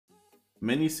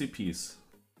Many-CPs.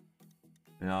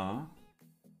 Ja.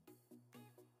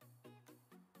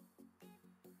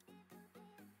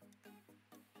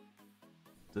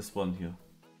 This one here.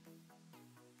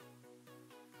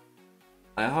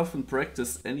 I haven't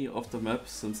practiced any of the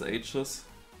maps since ages.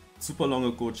 Super long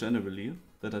ago generally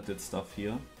that I did stuff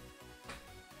here.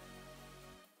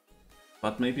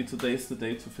 But maybe today is the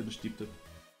day to finish Deep Dip.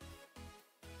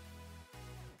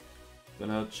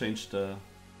 Gonna change the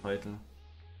title.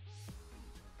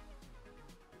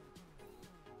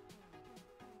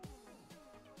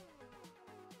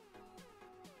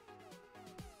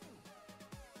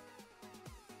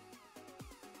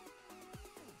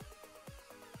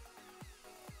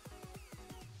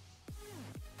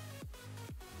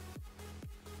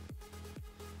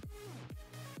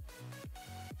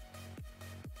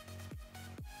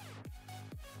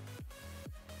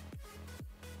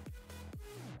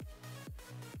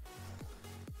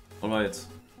 Alright,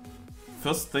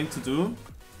 first thing to do.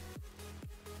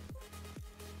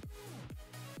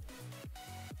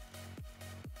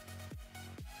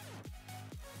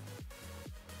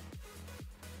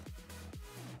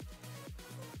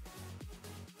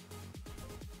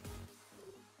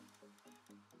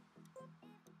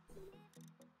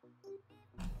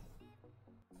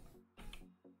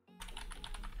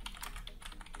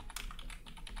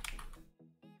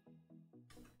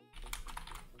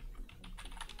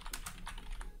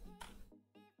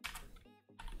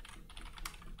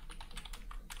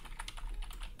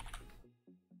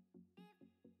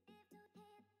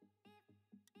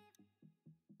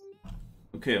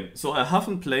 Okay, so I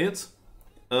haven't played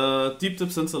Deep Dip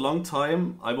since a long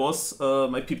time. I was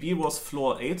my PB was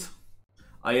floor 8.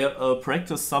 I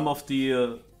practiced some of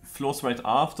the floors right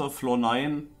after, floor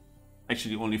 9.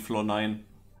 Actually only floor 9.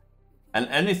 And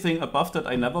anything above that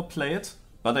I never played,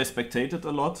 but I spectated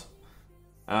a lot.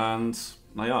 And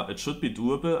naja, it should be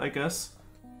doable, I guess.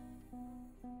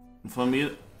 For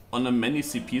me, on a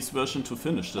many-CPs version to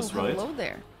finish this, right? Hello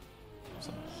there.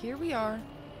 So. Here we are,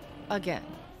 again.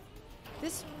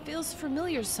 This feels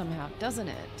familiar somehow, doesn't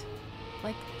it?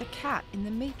 Like the cat in the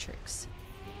Matrix.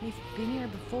 We've been here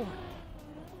before.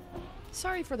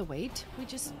 Sorry for the wait. We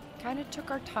just kind of took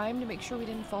our time to make sure we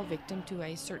didn't fall victim to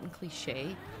a certain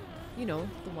cliche. You know,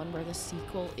 the one where the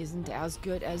sequel isn't as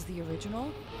good as the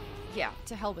original. Yeah,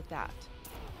 to hell with that.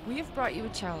 We have brought you a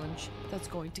challenge that's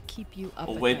going to keep you up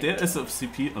at wait, night. there is a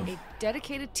CP. A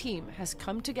dedicated team has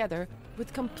come together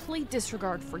with complete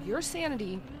disregard for your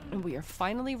sanity, and we are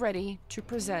finally ready to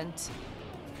present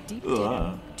Deep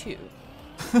Dip 2.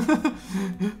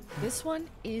 This one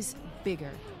is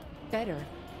bigger, better,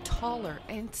 taller,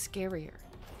 and scarier.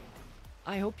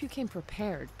 I hope you came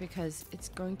prepared because it's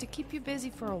going to keep you busy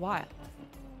for a while.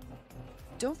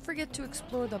 Don't forget to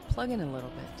explore the plugin a little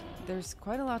bit. There's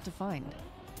quite a lot to find.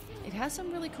 It has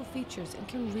some really cool features and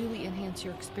can really enhance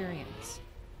your experience.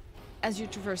 As you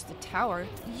traverse the tower,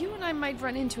 you and I might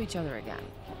run into each other again.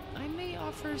 I may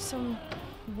offer some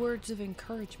words of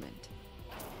encouragement.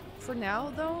 For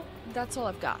now, though, that's all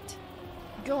I've got.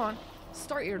 Go on,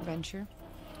 start your adventure.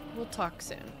 We'll talk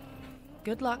soon.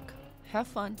 Good luck, have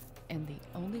fun, and the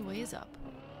only way is up.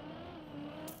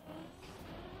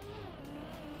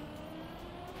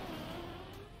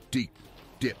 Deep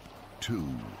Dip 2.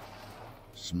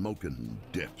 Smokin'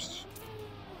 dips.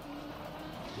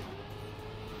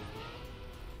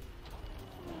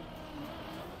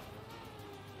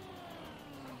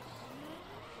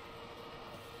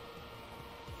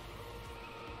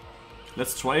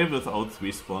 Let's try it without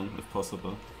respawn, if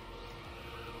possible.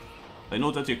 I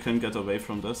know that you can get away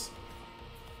from this.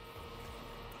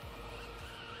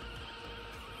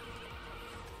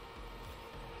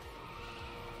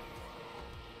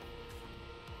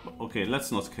 Okay,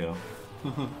 let's not care.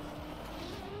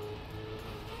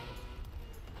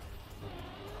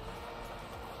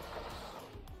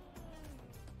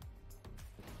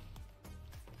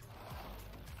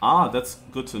 Ah, that's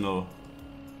good to know.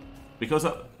 Because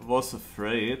I was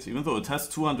afraid, even though it has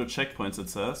 200 checkpoints it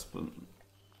says,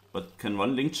 but can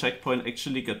one linked checkpoint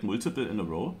actually get multiple in a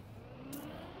row?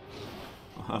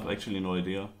 I have actually no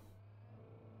idea.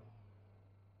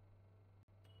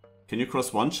 Can you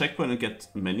cross one checkpoint and get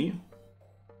many?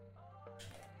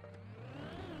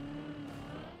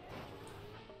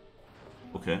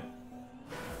 Okay.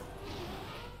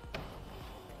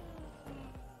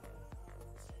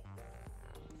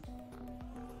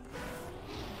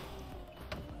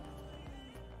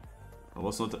 I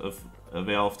was not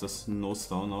aware of this nose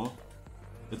down now.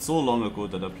 It's so long ago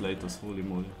that I played this, holy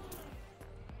moly.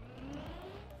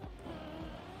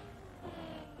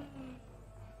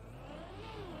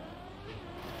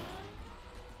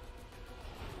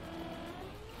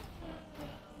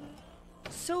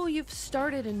 So you've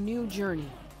started a new journey.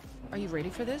 Are you ready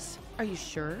for this? Are you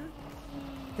sure?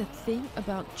 The thing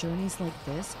about journeys like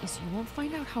this is you won't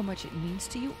find out how much it means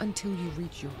to you until you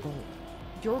reach your goal.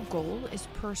 Your goal is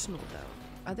personal,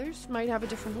 though. Others might have a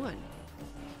different one.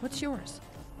 What's yours?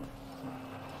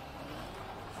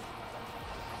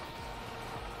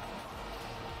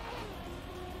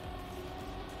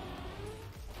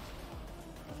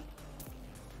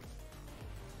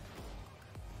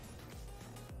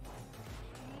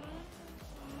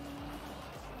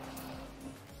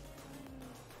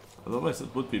 Otherwise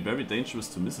it would be very dangerous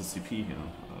to miss a CP here,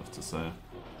 I have to say.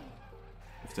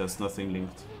 If there's nothing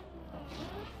linked.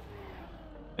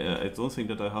 I don't think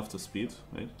that I have the speed,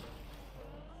 wait.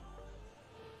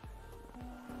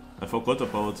 I forgot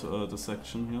about the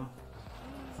section here.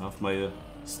 I have my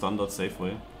standard safe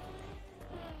way.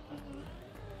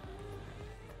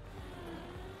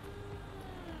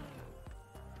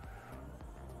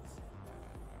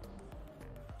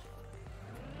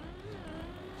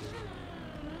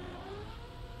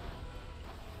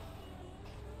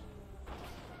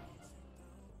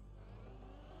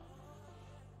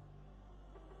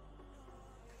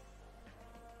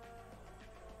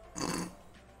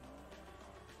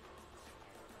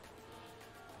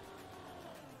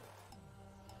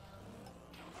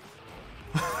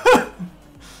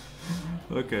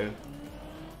 Okay.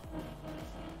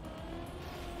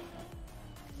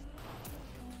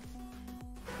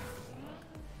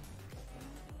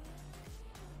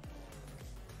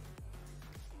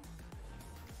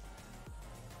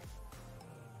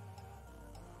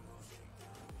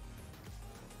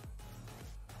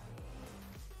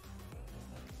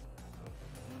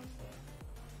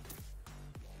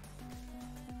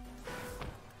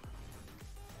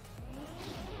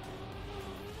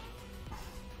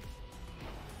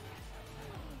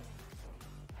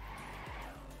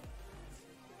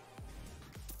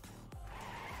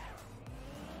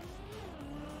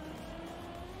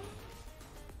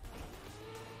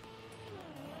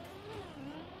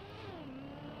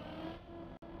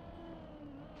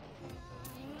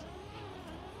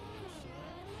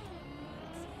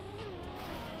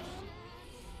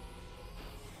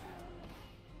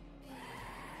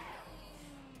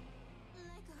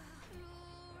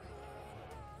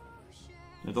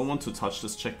 I don't want to touch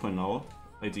this checkpoint now,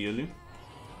 ideally.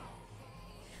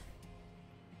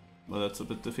 But that's a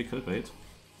bit difficult, wait.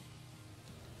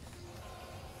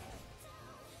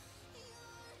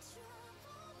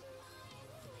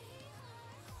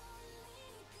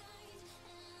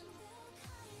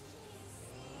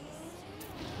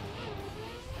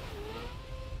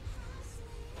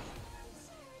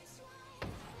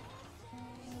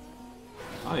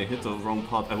 I hit the wrong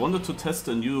part. I wanted to test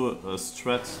a new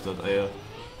strat that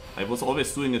I was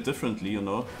always doing it differently, you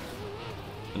know.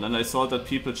 And then I saw that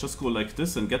people just go like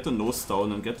this and get the nose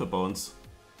down and get the bounce.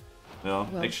 Yeah,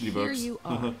 well, actually here works. You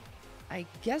are. I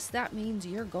guess that means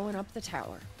you're going up the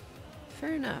tower.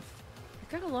 Fair enough.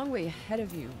 You've got a long way ahead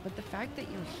of you, but the fact that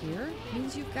you're here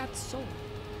means you've got soul.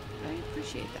 I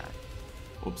appreciate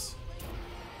that. Oops.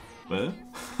 Well?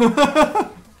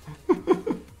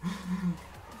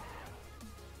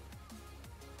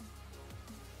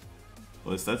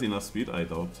 Or is that enough speed? I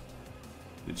doubt.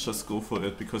 You just go for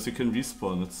it, because you can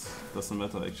respawn, it doesn't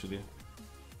matter actually.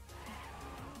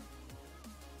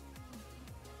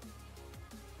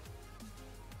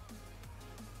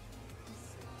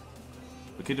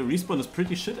 Okay, the respawn is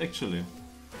pretty shit actually.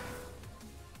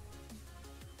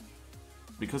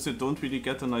 Because you don't really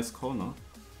get a nice corner.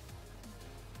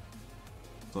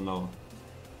 So now.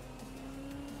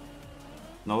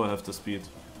 Now I have the speed.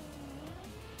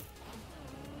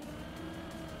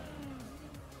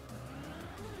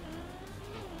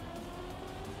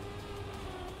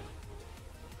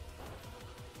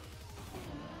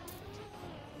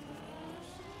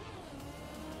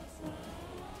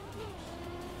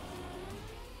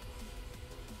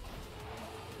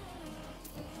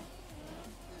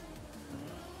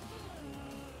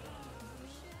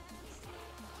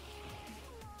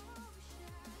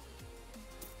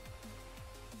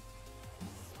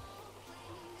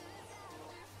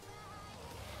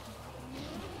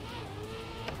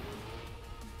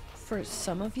 For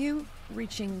some of you,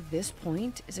 reaching this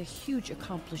point is a huge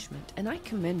accomplishment, and I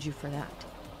commend you for that.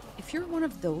 If you're one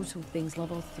of those who thinks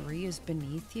level 3 is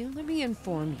beneath you, let me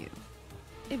inform you.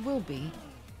 It will be,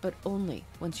 but only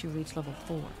once you reach level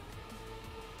 4.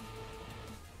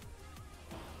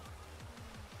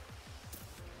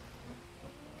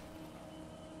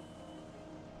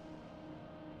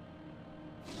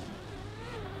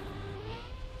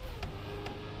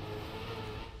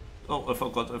 Oh, I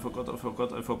forgot.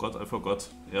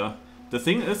 Yeah. The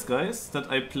thing is, guys,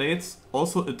 that I played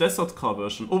also a desert car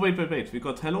version. Oh, wait, wait, wait. We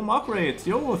got Hello Margaret.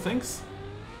 Yo, thanks.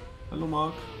 Hello,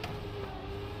 Mark.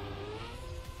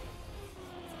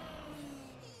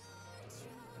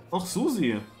 Och,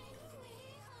 Susi.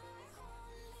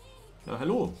 Ja,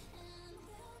 hello.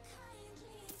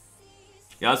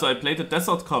 Yeah, so I played a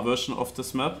desert car version of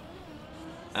this map.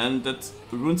 And that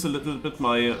ruins a little bit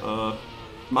my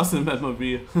muscle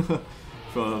memory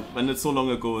for when it's so long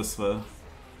ago as well.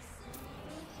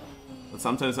 But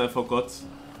sometimes I forget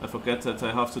that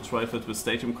I have to drive it with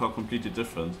stadium car completely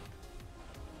different.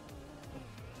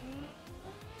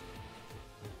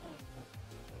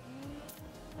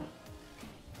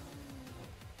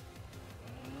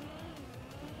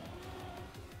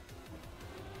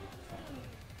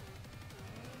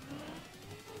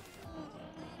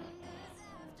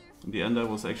 In the end I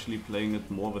was actually playing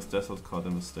it more with desert car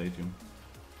than with stadium.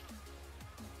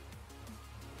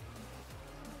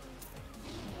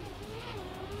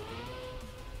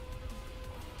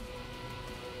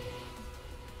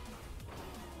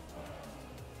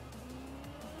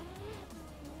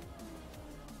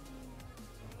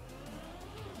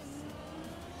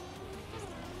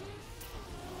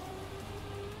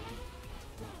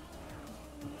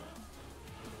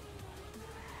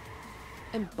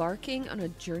 Embarking on a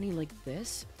journey like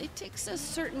this, it takes a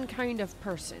certain kind of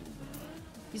person.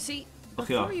 You see,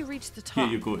 before you reach the top,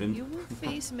 you will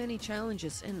face many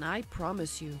challenges, and I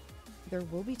promise you, there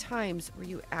will be times where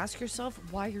you ask yourself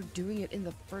why you're doing it in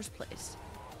the first place.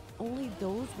 Only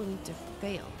those willing to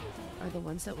fail are the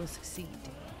ones that will succeed.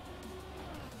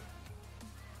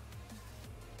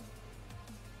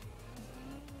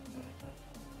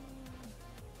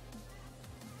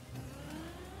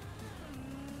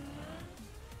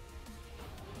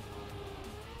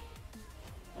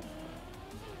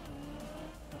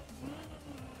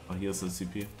 Here's the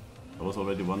CP. I was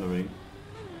already wondering.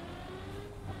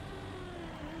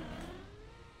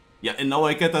 Yeah, and now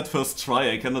I get that first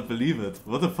try. I cannot believe it.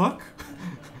 What the fuck?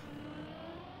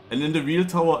 And in the real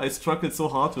tower I struggled so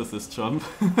hard with this jump.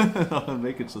 I'll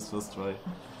make it just first try.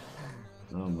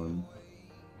 Oh man.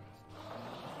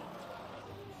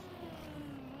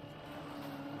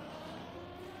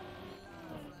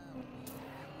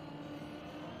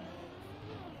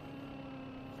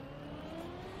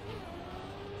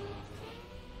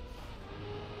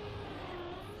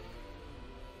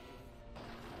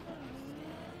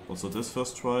 Also this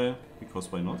first try,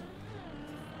 because why not?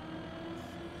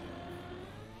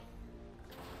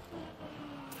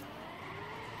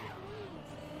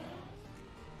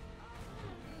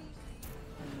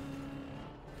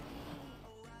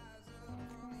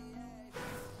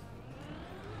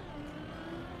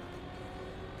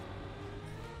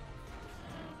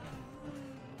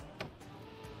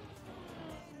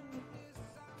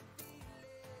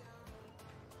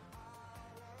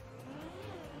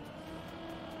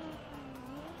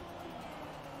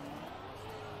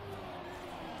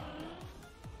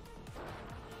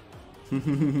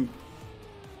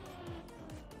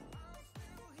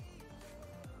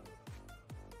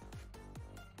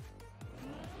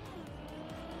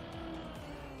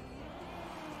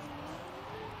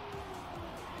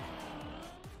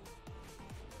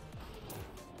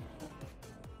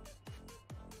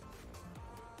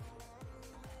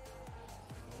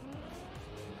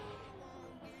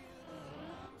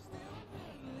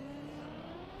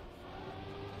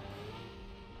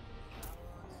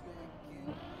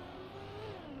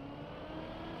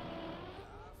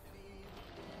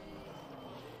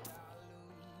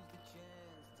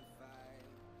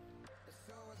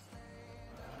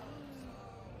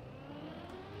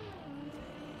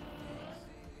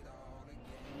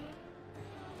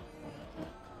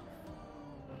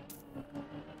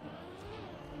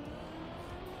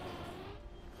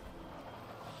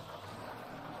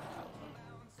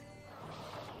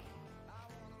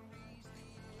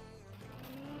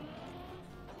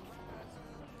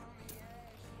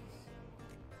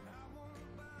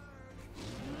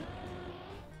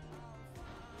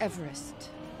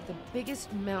 Everest, the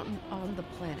biggest mountain on the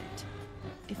planet.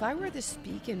 If I were to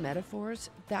speak in metaphors,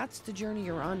 that's the journey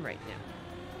you're on right now.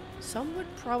 Some would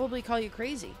probably call you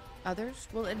crazy. Others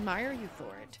will admire you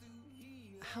for it.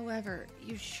 However,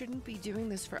 you shouldn't be doing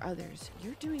this for others.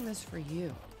 You're doing this for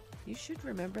you. You should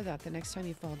remember that the next time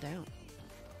you fall down.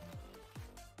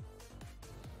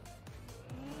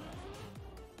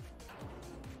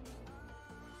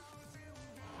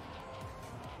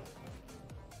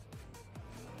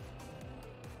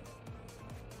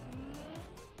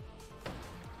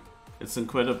 It's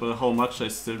incredible how much I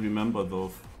still remember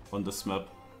though on this map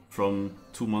from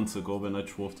 2 months ago when I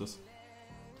drove this.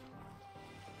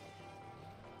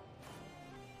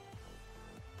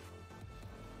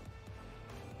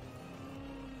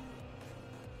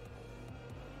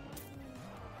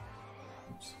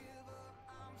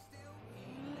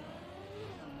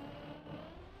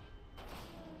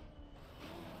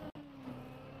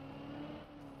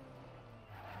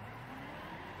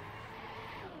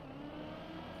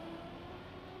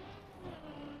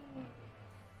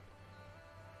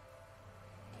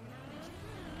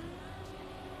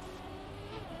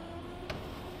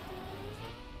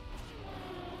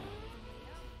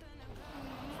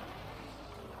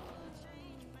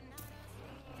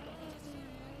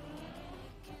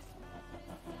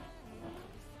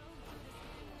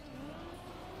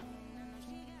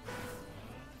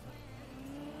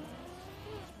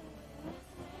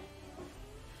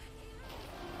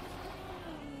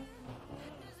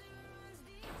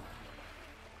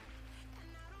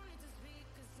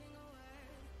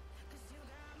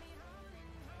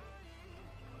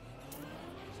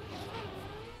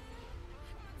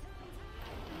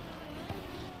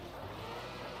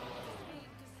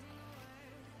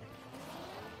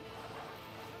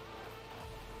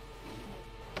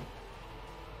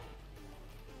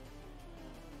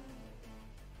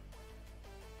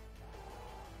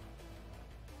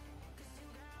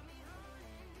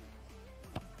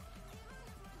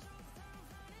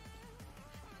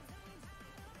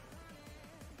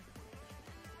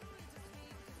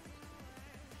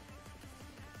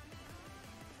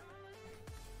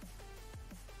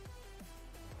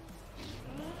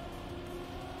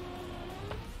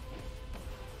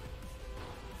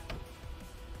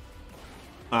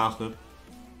 Ah, rip.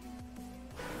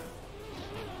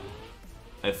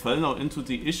 I fell now into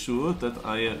the issue that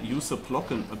I use a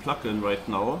plugin right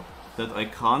now that I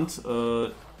can't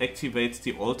activate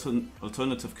the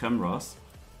alternative cameras.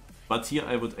 But here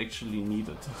I would actually need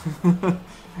it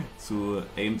to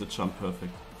aim the jump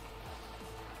perfect.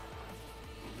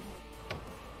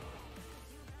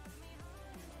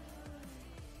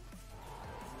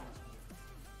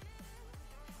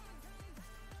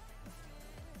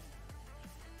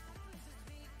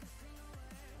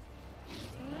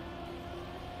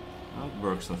 That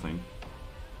works, I think.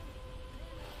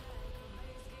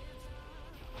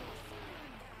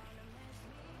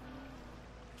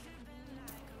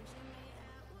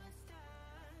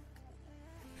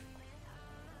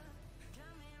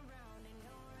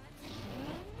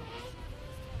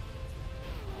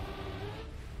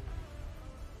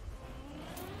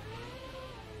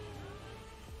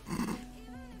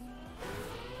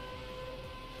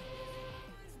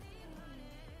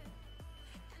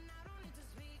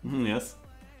 Yes.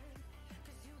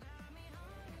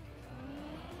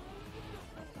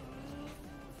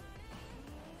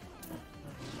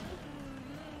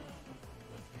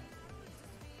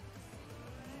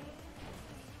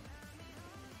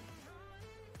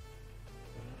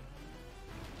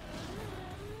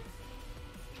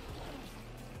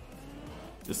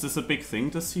 Is this a big thing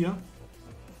this year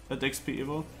at XP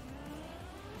Evo?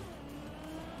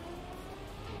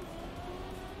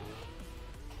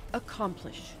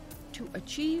 Accomplish. To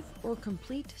achieve or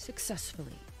complete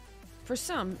successfully. For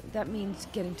some, that means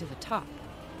getting to the top.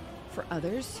 For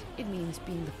others, it means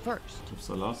being the first.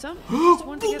 Upsala. Some just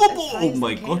want to get as high Oh as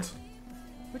my they god. can.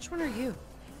 Which one are you?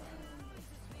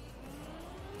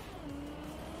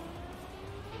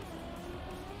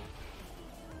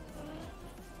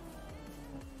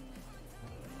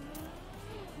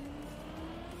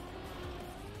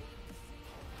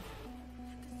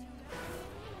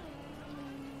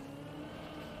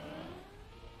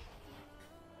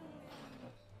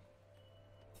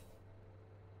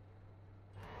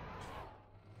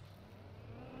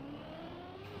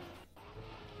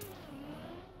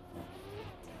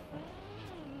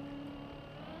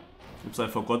 Oops, I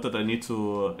forgot that I need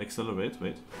to accelerate.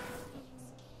 Wait.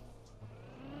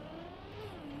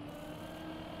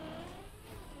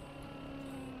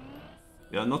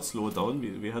 Yeah, not slow down.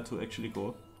 We had to actually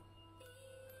go.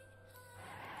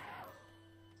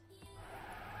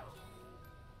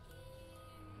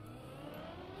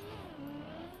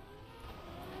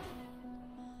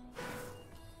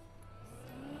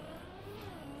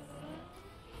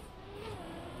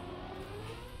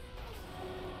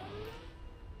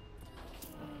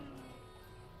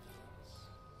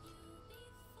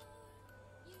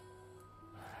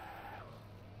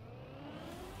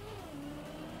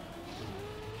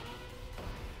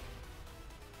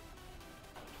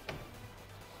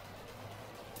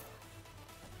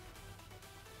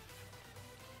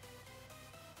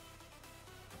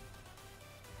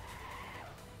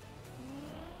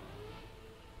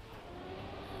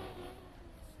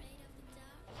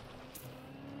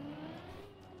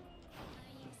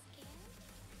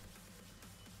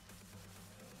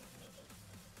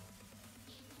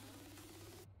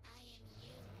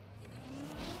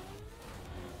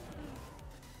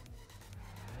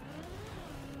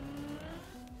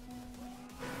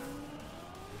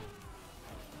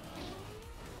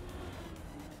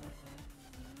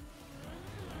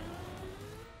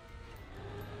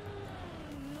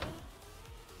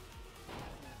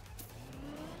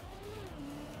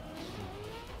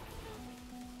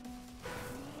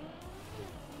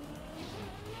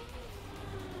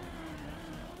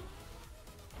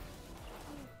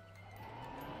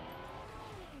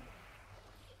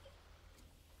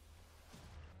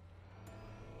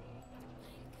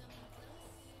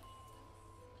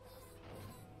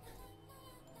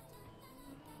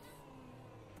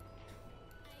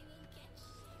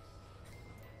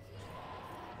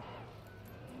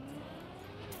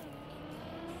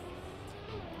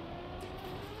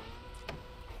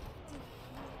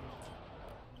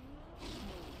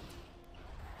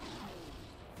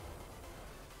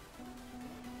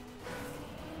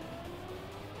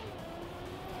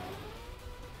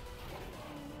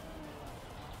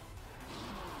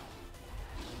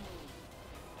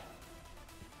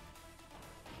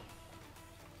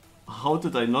 How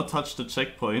did I not touch the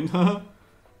checkpoint?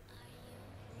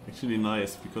 Actually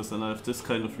nice, because then I have this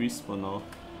kind of respawn now.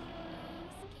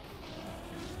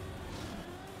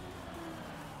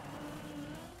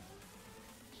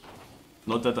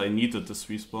 Not that I needed this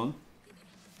respawn.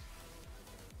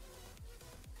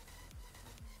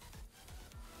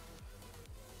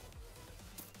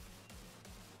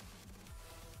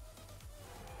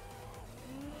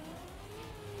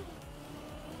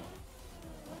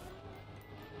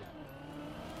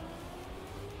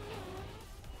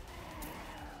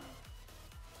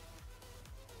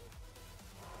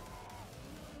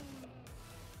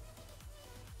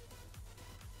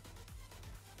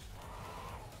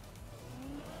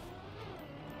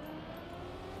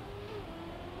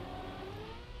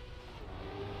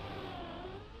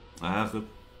 Ah, rip.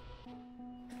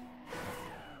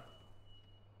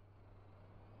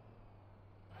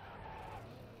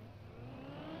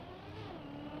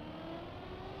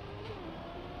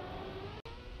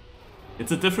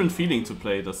 It's a different feeling to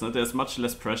play this, no? There's much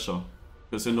less pressure.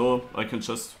 Because you know, I can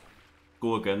just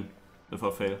go again if I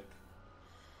fail.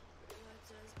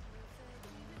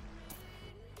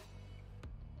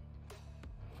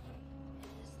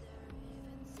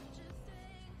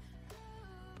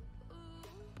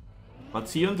 But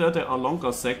here and there are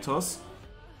longer sectors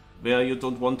where you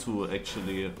don't want to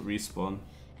actually respawn.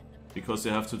 Because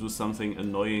you have to do something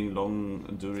annoying, long,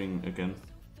 enduring again.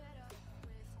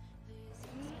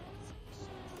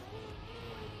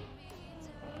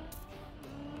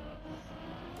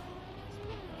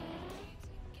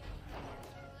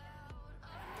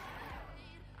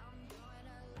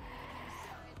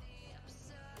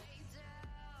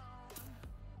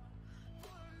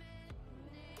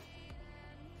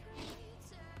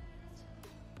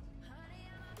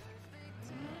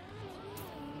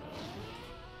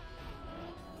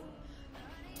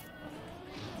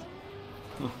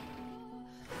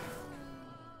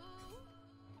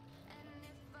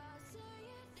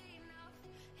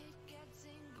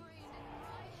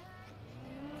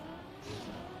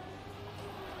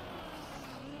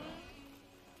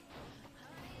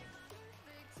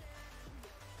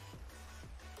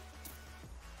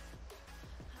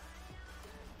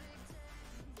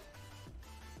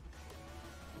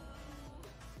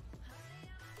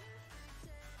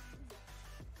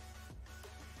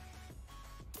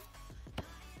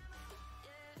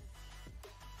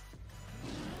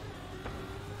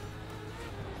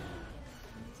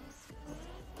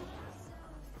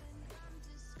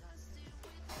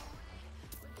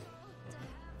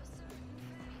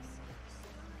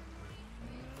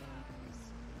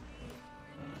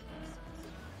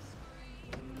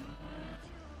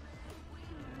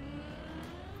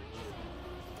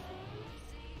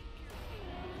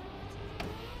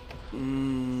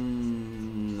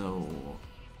 No.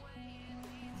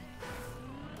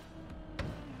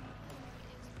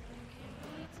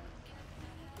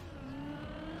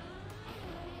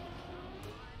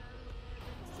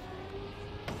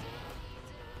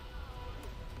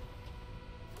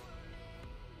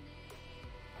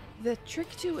 The trick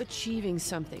to achieving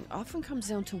something often comes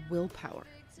down to willpower.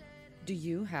 Do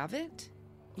you have it?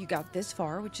 You got this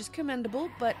far, which is commendable,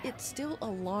 but it's still a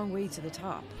long way to the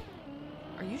top.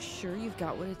 Are you sure you've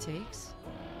got what it takes?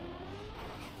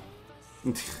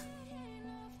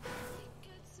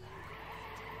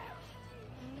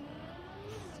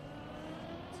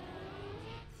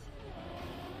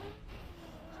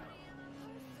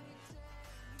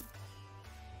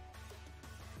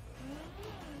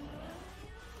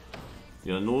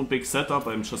 Yeah, no big setup,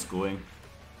 I'm just going.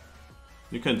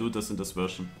 You can do this in this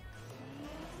version.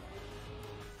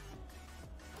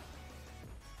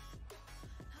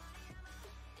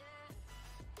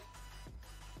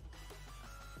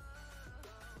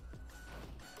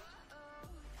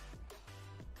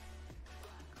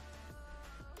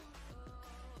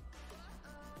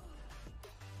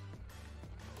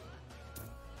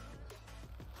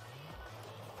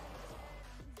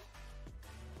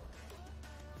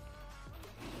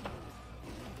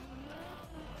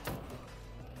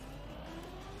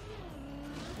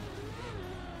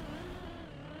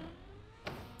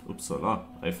 Upsala.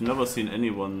 I've never seen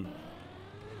anyone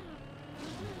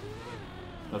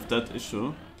have that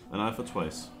issue, and I have it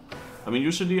twice. I mean,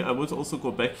 usually I would also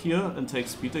go back here and take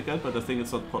speed again, but I think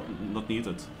it's not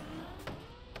needed.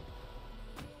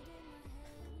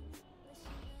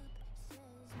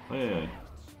 Hey.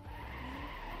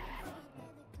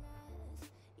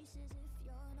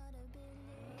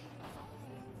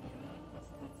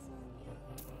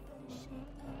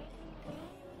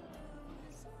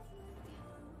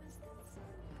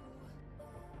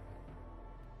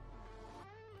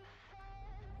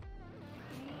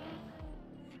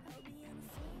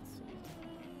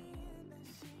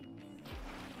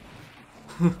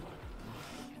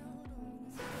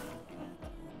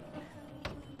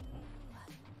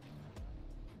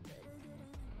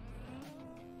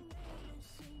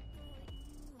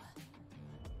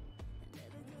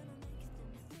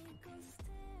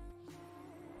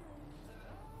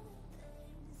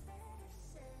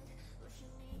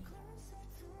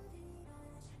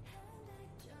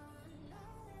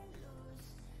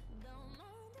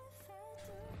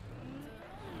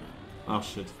 Oh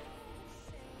shit.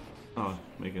 Oh,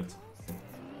 make it.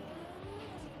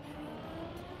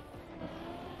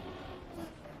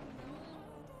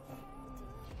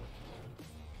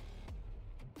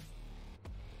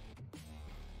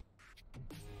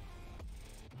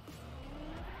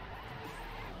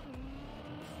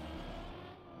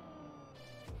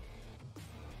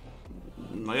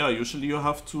 Naja, usually you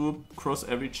have to cross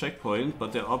every checkpoint,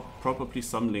 but there are probably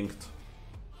some linked.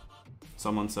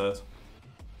 Someone said.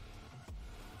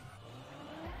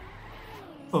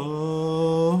 Oh,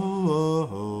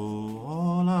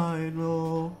 all I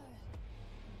know.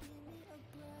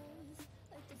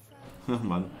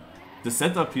 Man, the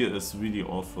setup here is really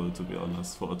awful, to be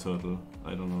honest, for a turtle.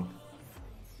 I don't know.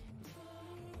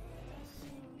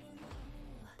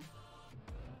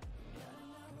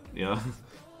 Yeah.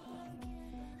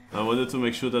 I wanted to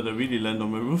make sure that I really land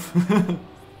on my roof.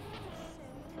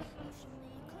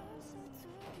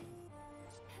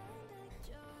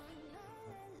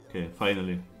 Okay,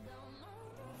 finally.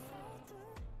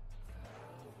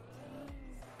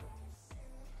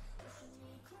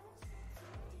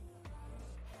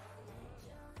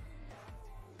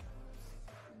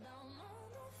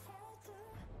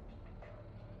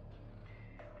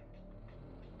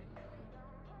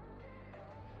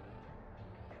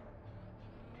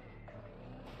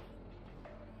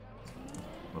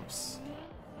 Oops.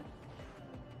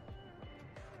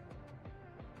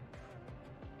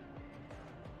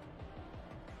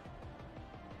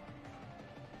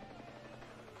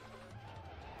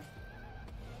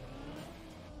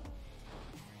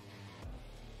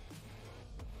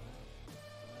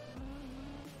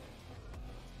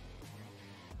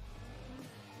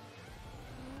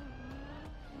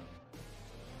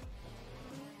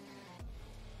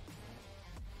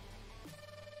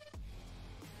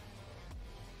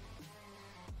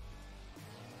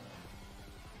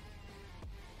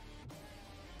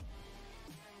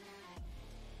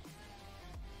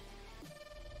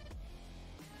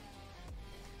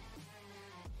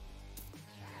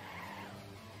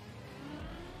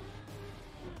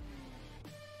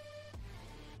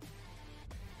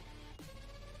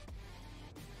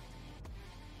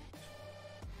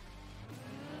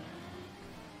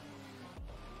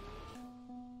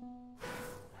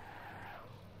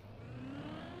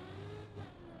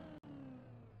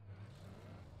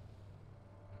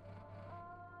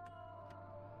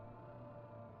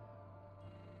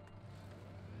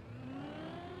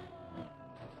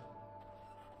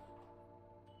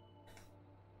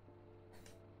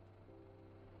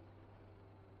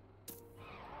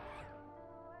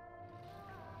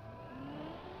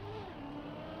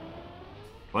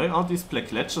 Why are these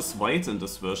black ledges white in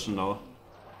this version now?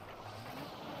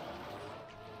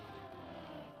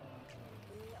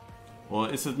 Or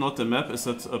is it not the map? Is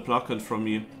it a plugin from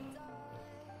me?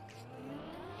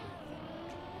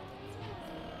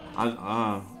 I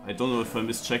don't know if I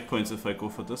miss checkpoints if I go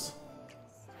for this.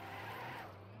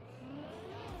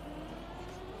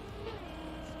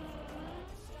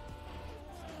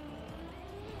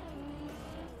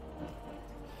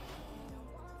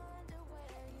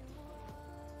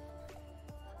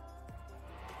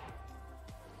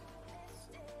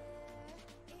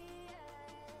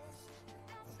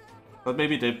 But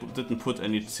maybe they didn't put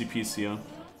any CPs here,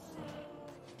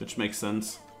 which makes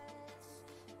sense.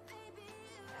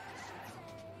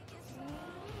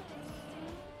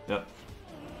 Yeah.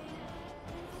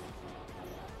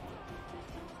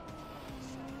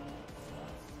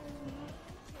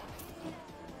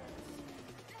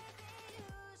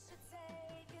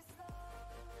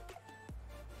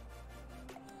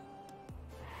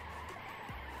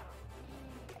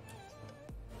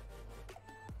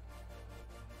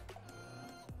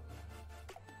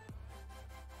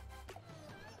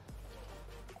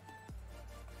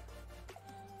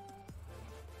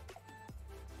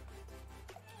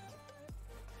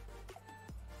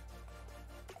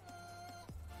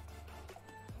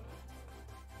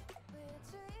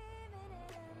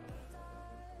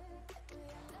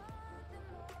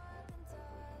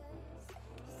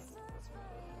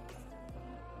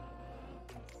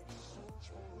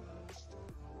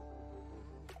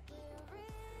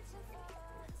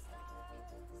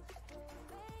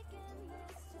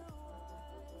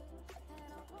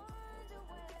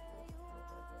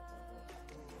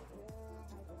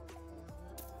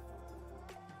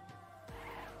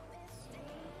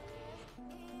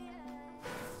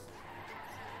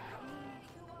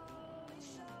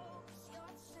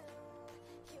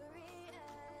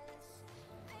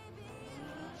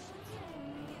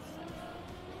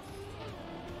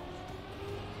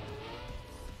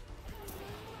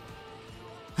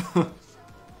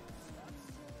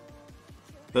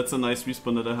 That's a nice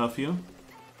respawn that I have here.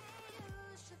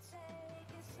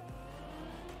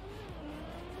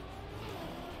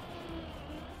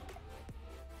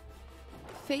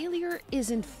 Failure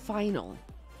isn't final.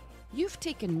 You've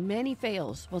taken many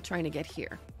fails while trying to get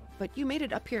here, but you made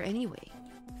it up here anyway.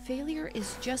 Failure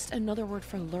is just another word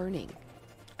for learning.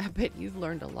 I bet you've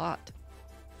learned a lot.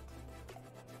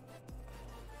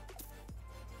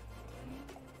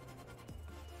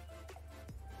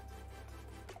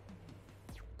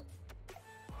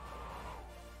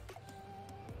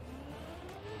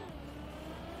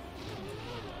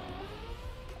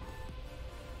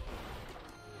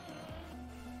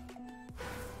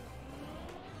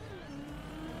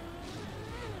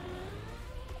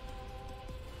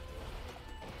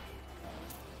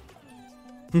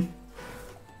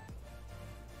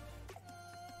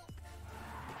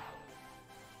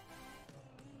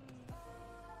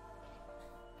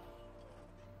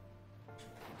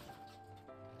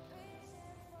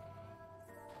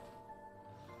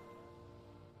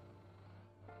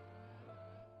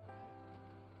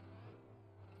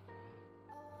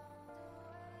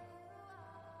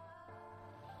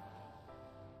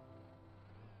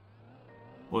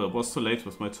 Oh, it was too late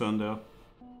with my turn there.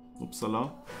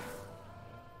 Upsala.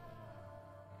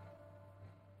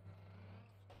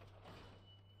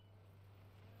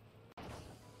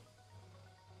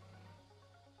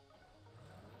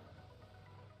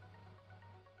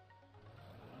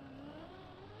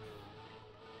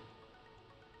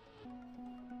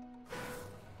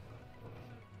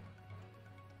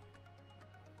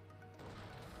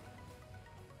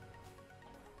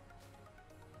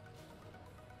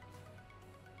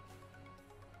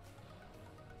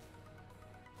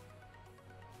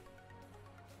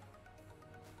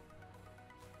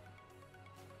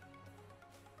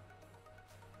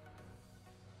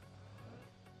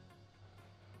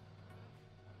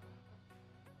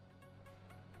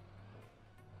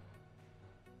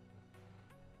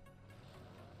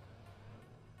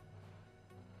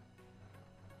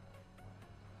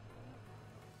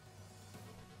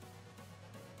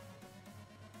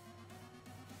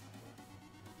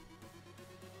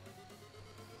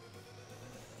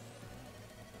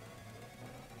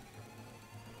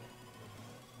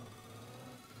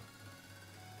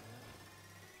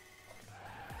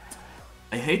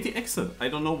 I hate the exit. I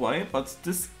don't know why, but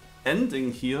this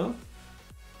ending here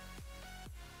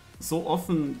so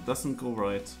often doesn't go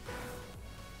right.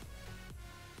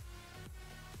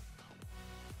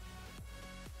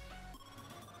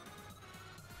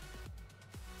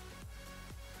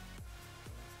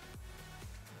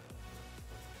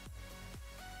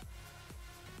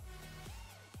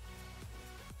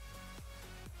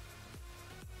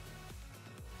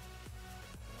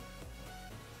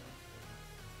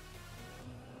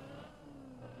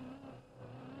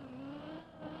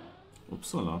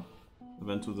 Upsala. I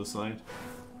went to the side.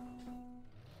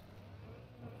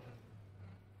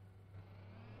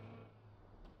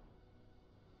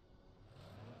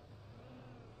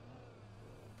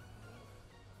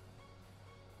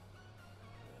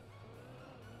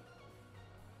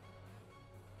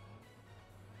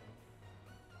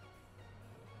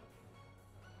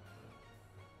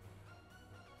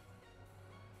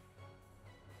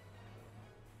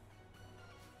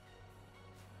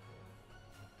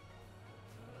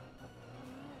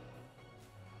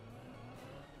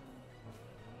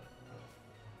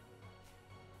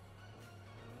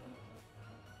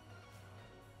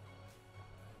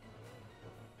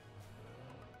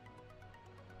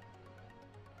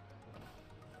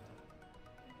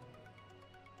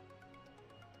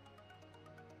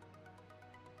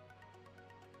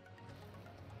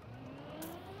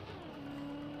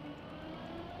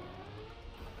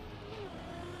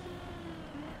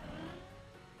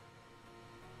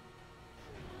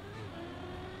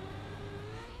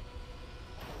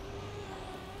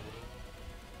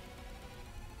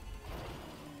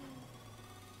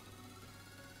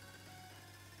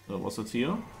 Was it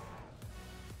here?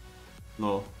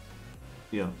 No.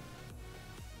 Here.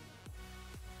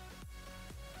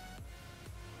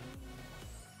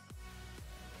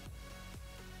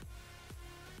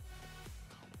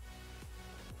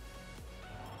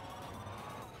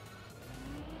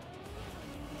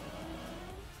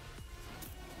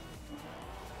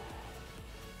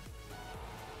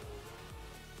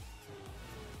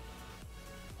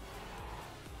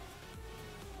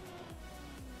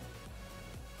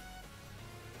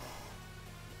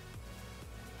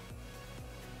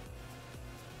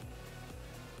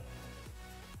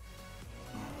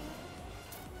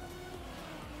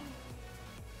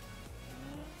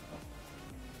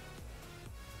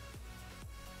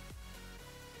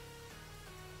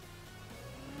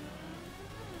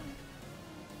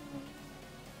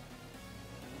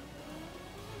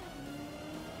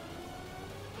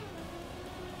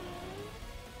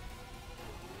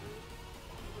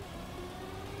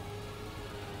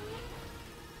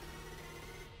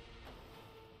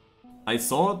 I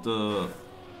saw the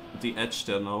edge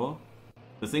there now.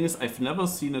 The thing is, I've never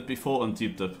seen it before on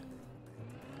Deep Dip.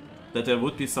 That there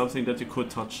would be something that you could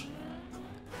touch.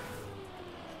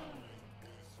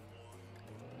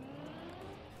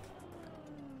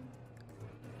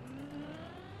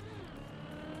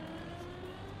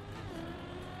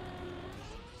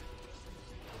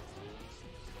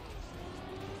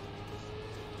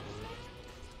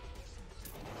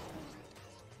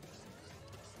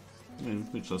 I mean,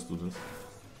 we just do this.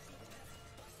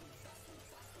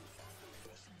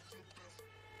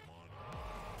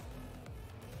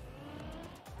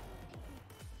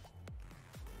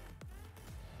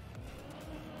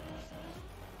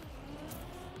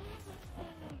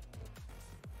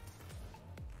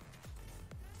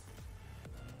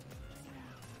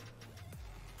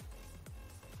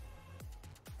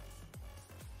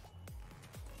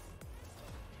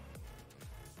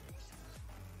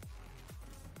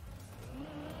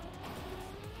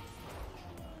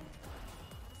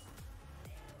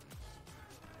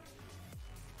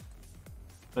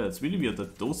 It's really weird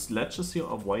that those ledges here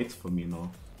are white for me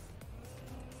now.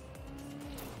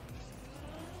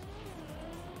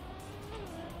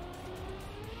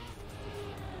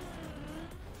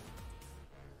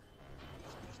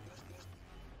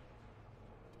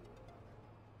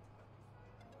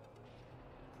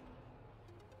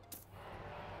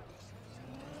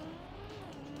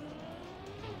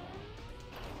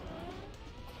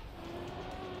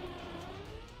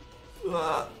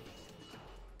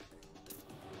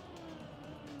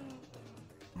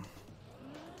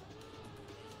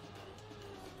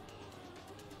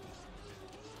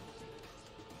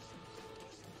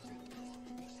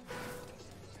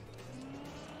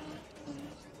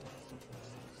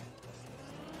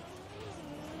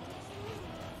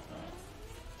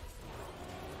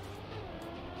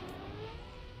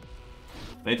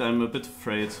 Wait, I'm a bit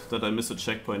afraid that I miss a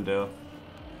checkpoint there.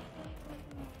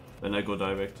 Then I go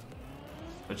direct.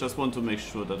 I just want to make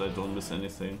sure that I don't miss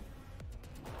anything.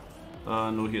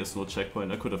 No, here's no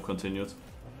checkpoint. I could have continued.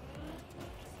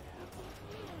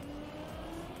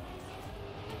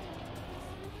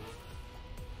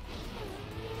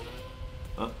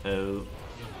 Uh-oh.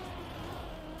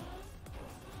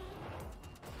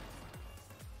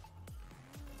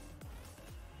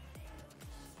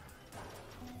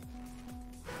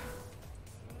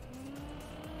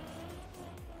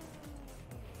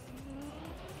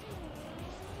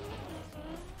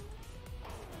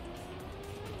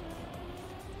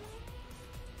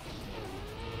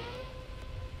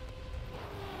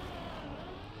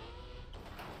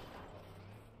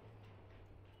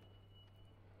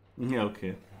 Yeah,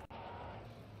 okay.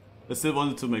 I still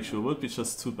wanted to make sure. It would be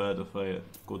just too bad if I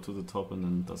go to the top and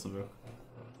then it doesn't work.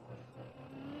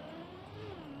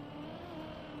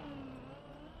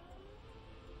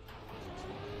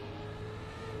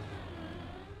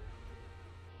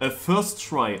 A first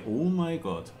try, oh my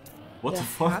god. What the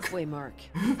fuck? Halfway mark,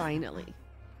 finally.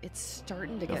 It's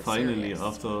starting to get finally, serious.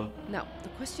 after... Now, the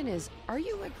question is, are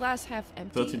you a glass half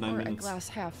empty 39 or minutes. a glass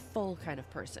half full kind of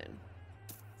person?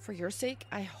 For your sake,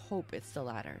 I hope it's the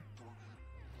latter.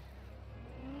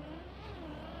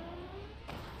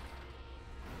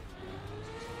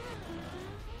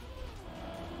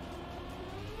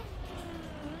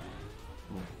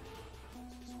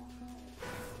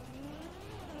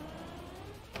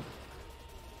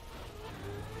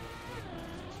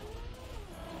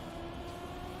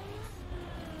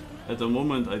 At the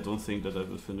moment, I don't think that I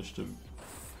will finish the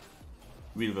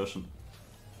real version.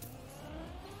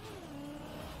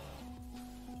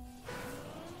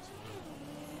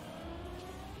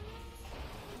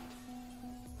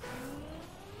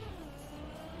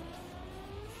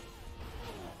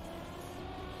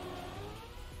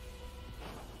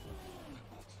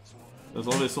 There's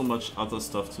always so much other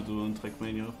stuff to do in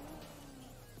Trackmania.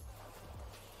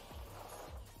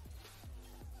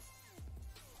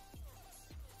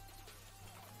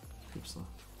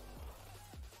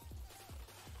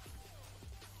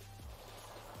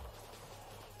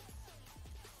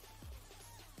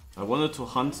 I wanted to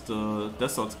hunt the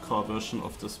desert car version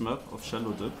of this map of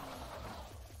Shallow Dip.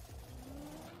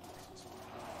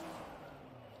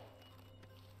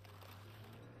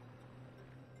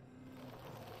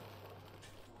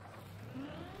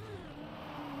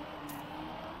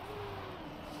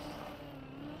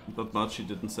 But Marchi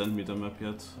didn't send me the map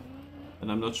yet.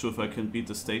 And I'm not sure if I can beat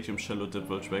the Stadium Shallow Dip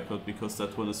world record because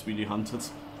that one is really hunted.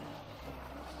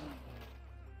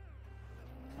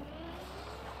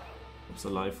 Oops,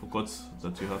 I forgot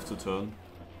that you have to turn.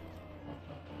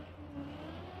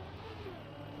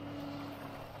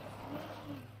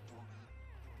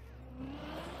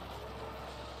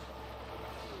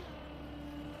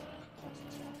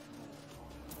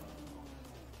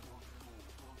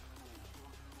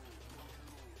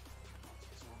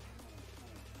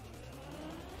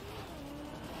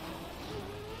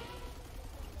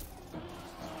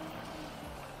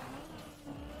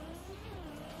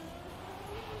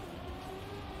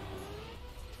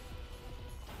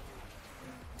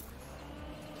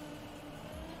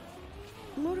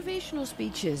 Motivational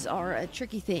speeches are a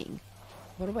tricky thing.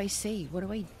 What do I say? What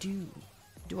do I do?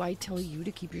 Do I tell you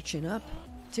to keep your chin up?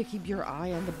 To keep your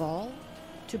eye on the ball?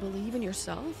 To believe in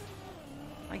yourself?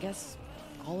 I guess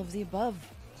all of the above.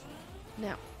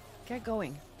 Now, get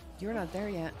going. You're not there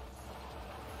yet.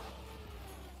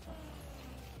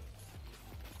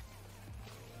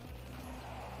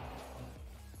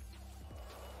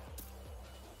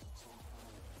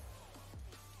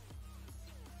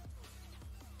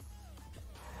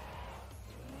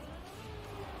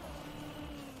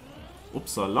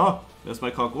 Upsala! Where's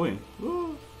my car going?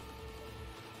 Woo.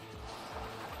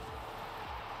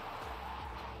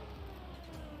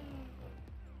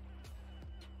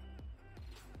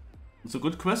 It's a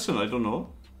good question, I don't know.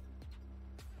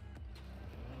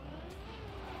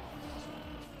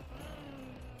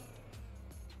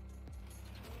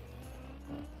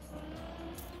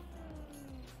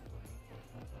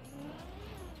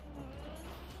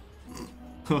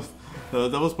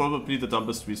 That was probably the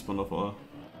dumbest respawn of all.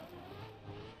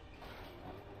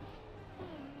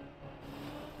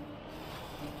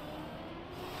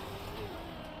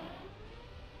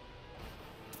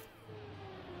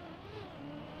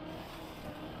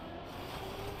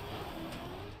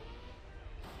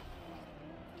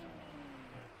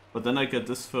 But then I get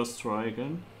this first try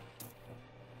again.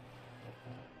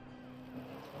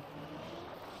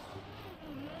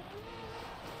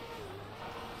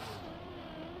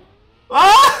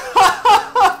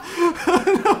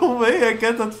 No way I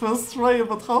get that first try,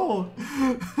 but how?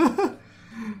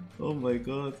 Oh my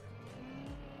god.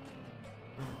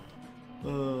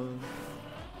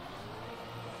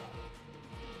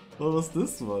 What was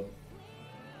this one?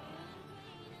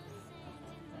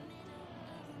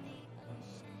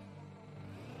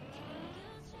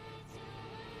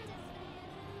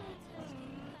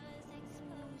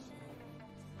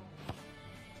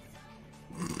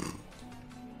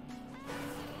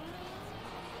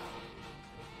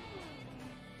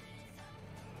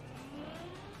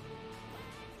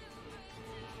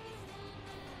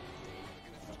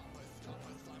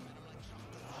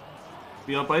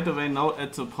 We are, by the way, now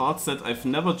at the parts that I've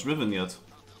never driven yet.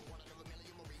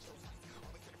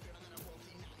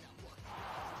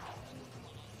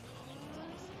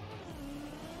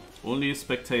 Only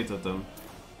spectated them.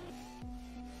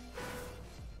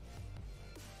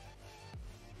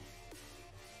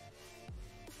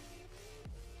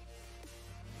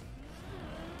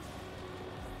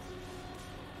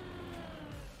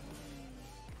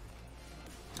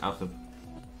 After.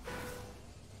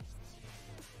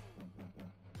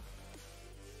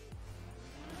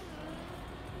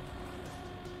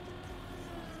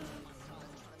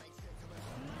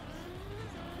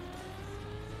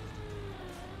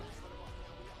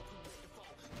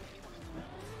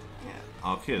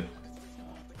 Okay,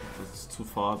 that's too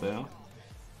far there.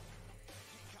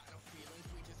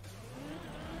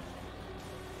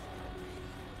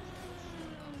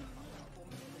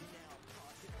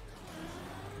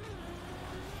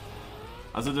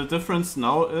 Also the difference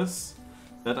now is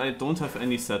that I don't have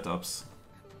any setups.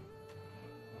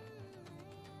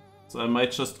 So I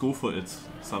might just go for it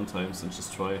sometimes and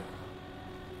just try.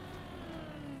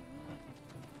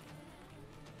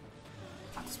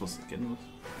 Ah, this was again what?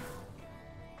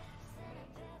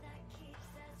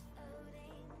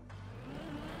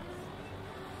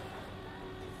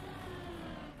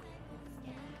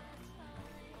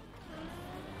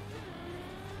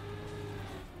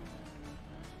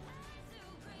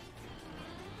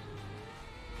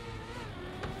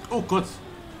 Oh god!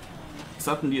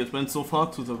 Suddenly it went so far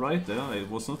to the right there, I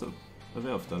was not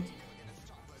aware of that.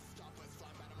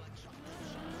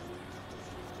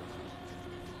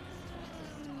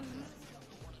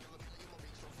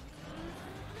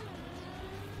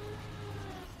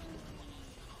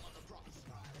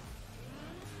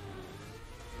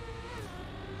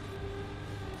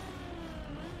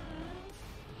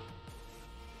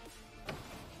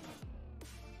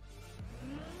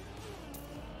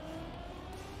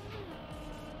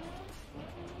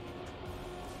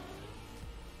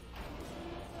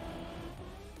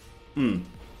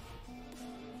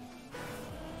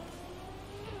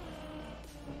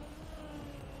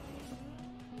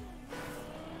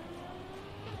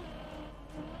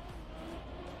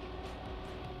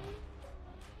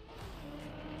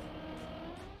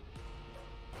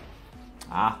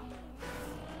 Ah.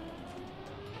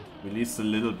 Released a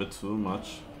little bit too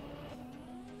much.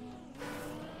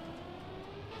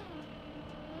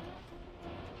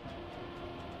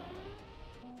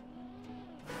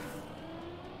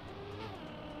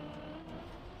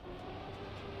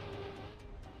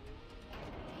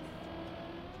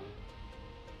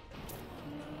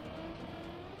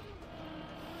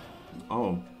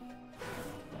 Oh.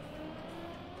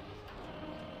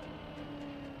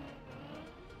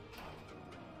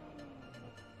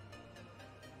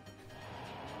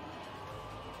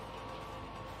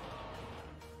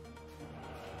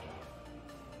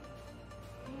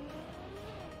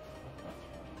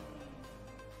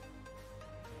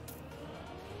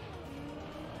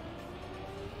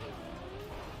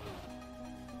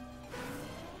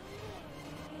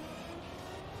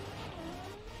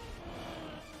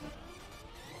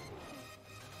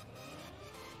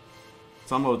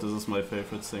 Somehow this is my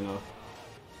favorite singer.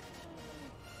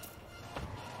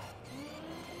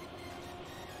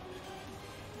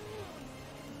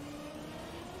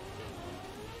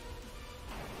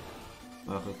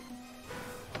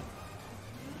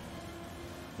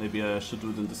 Maybe I should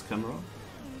do it in this camera.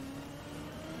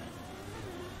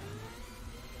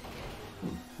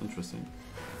 Interesting.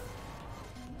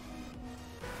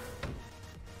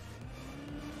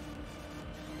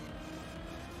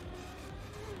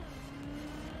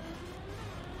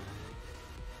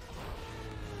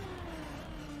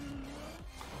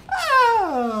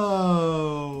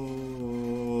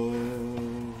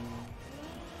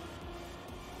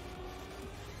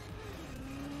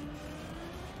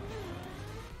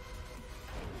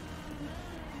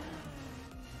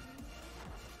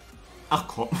 Ach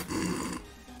komm.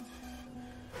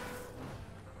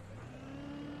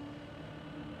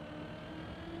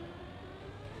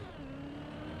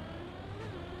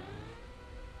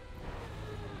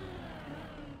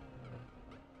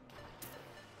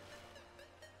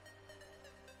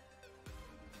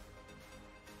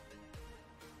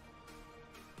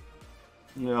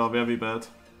 Yeah, very bad.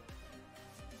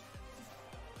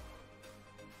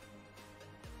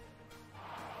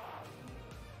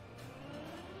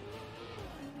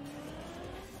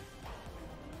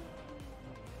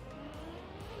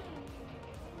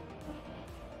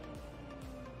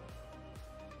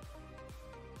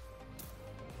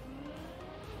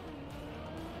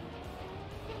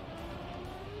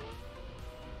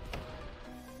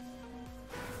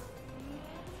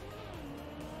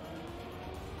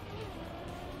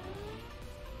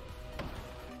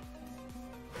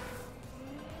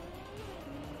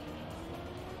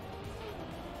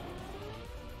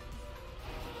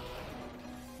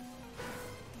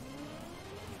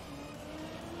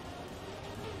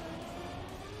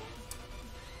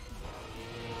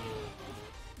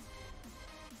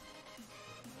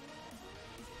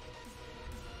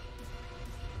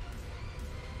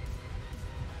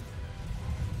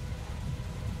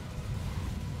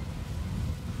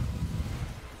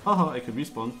 Haha, I can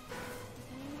respawn.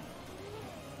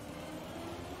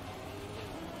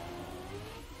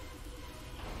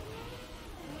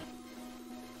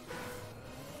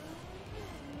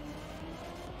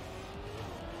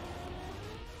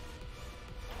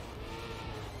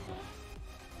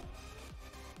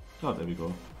 Oh, there we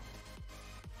go.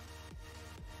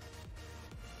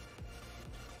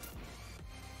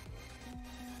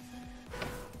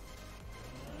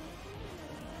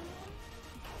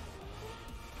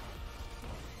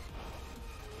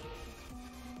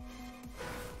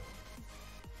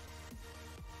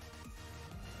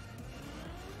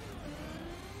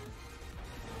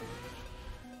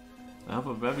 I have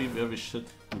a very shit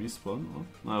respawn. Oh,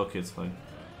 no, okay, it's fine.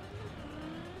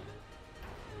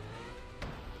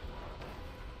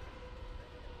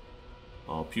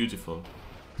 Oh, beautiful.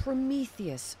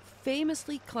 Prometheus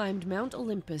famously climbed Mount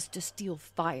Olympus to steal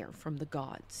fire from the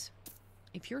gods.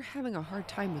 If you're having a hard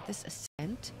time with this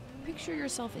ascent, picture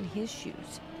yourself in his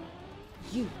shoes.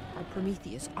 You are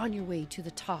Prometheus on your way to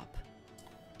the top.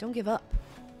 Don't give up.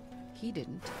 He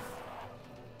didn't.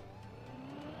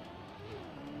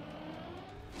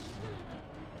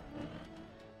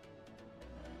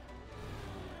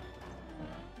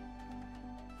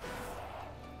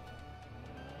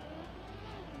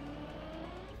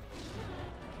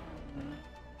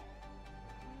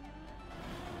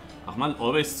 Ach man,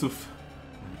 always too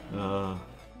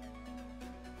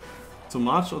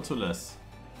much or too less?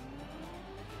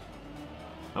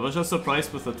 I was just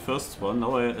surprised with that first one,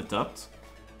 now I adapt.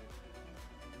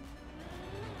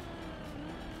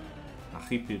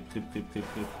 Ach, rip.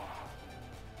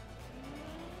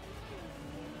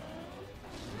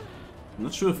 I'm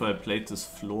not sure if I played this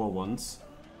floor once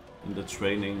in the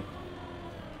training.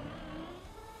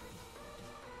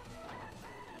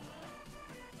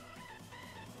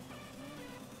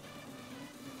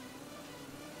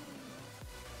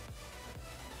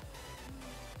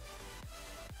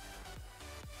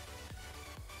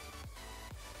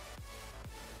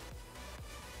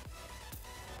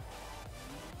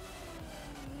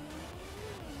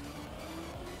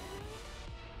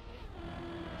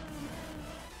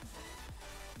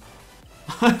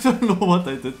 I don't know what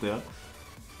I did there.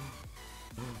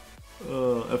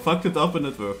 I fucked it up and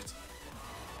it worked.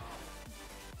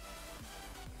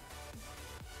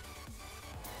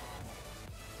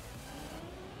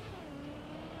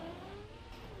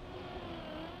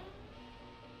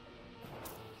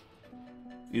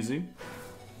 Easy.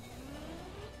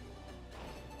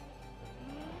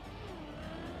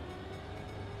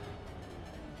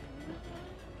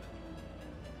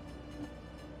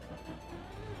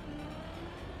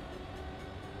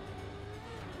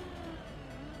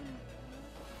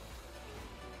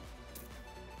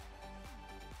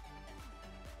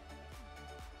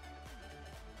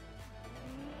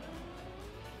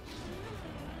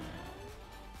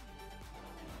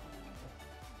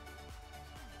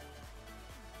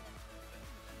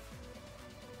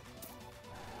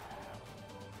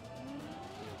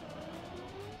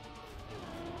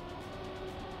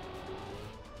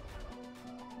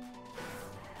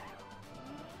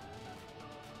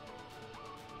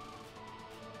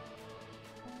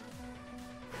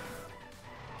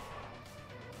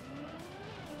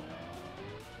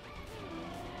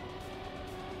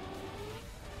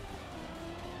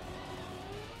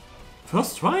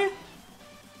 First try?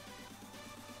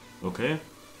 Okay.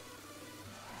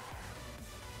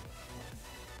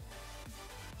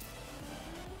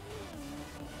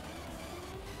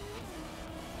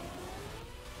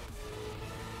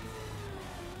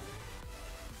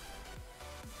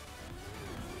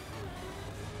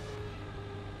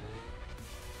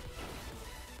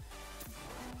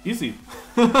 Easy.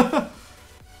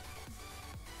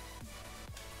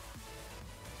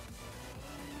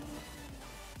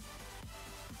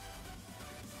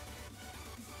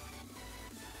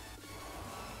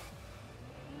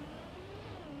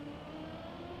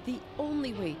 The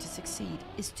only way to succeed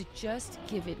is to just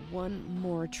give it one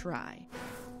more try.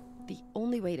 The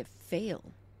only way to fail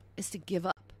is to give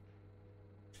up.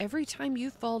 Every time you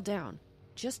fall down,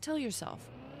 just tell yourself,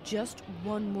 just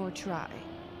one more try.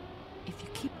 If you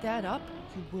keep that up,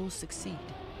 you will succeed.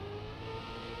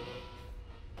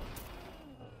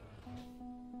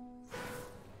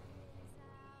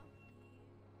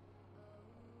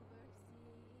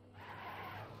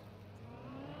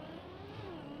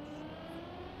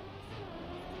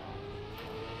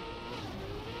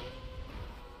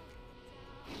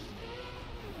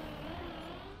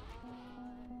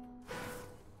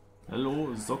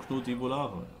 Hallo, Sogno di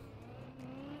Volare.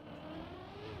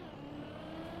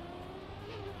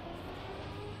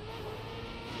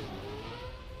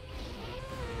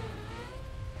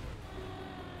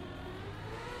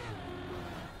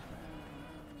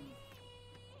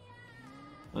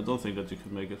 I don't think that you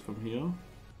can make it from here.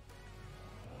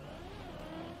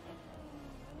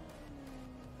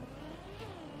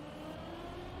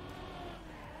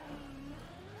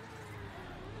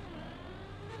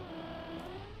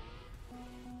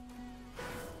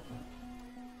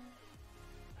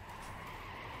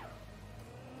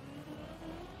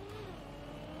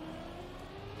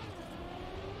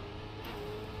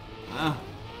 Ah.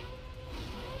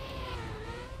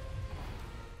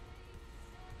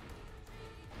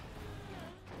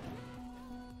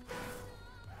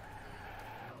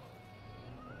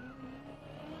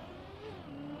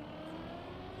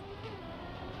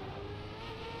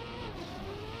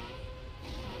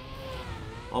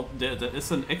 Oh, there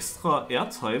is an extra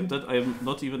airtime that I'm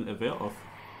not even aware of.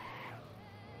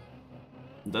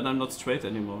 And then I'm not straight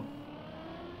anymore.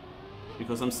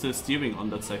 Because I'm still steering on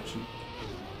that section.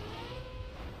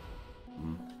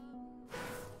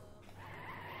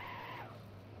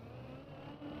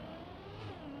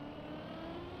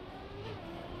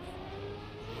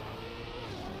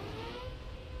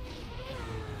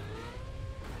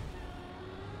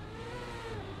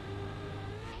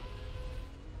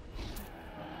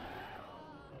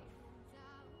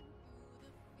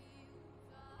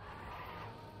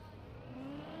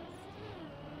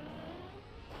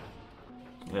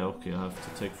 Yeah, okay, I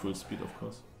have to take full speed, of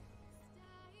course.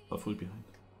 Or full behind.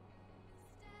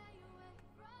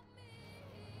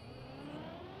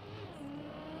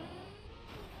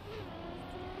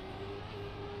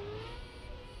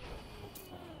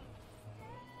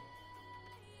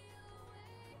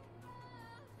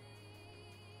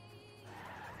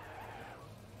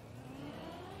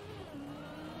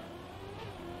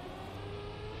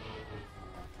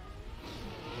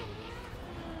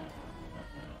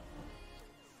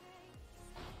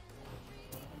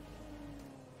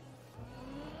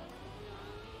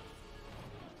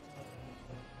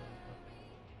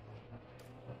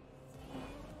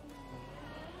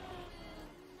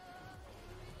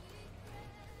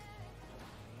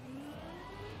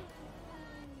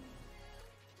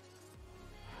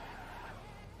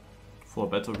 For a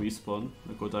better respawn,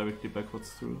 I go directly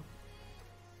backwards through.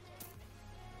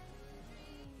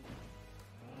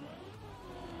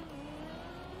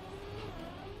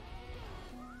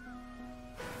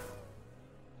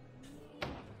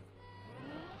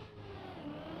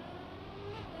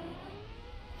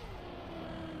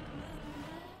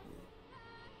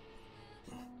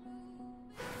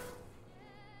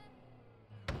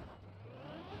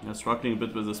 I'm struggling a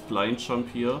bit with this blind jump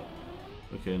here.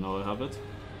 Okay, now I have it.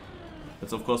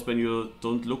 That's of course when you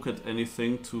don't look at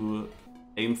anything to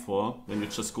aim for, when you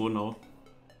just go now.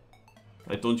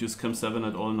 I don't use Cam 7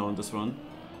 at all now in this run.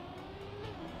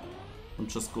 I'm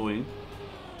just going.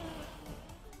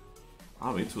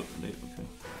 Ah, way too late, okay.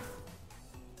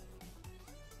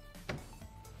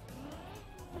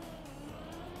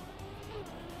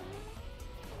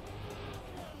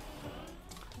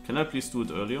 Can I please do it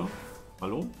earlier?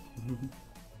 Hello?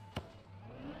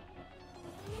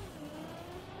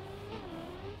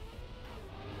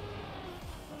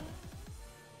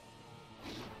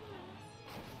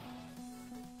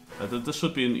 This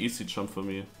should be an easy jump for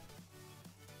me.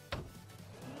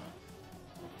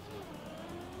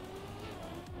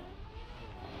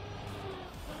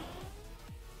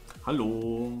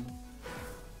 Hallo.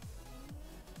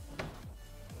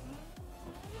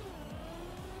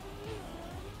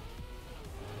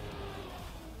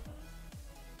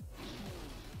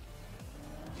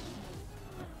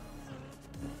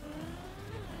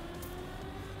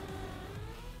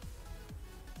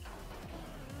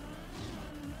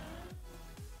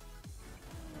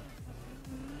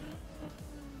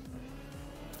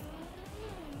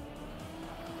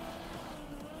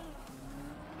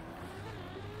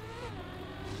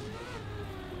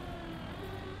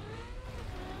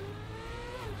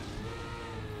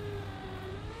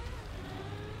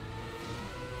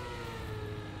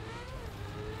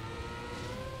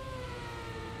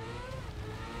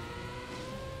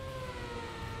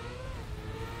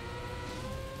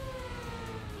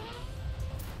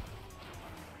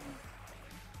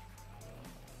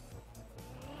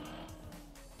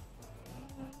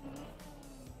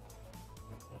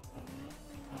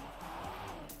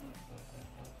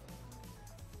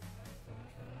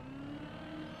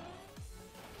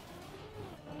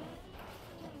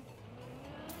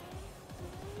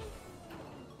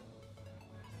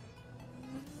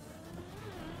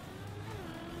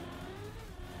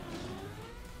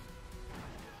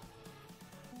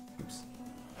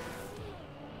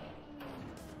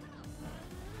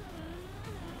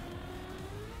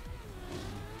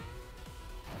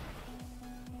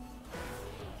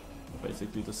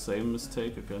 Basically the same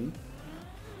mistake again.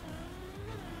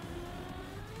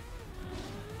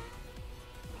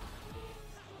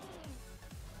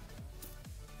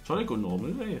 Shall I go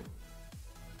normal way?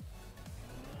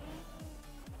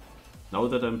 Now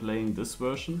that I'm playing this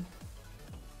version,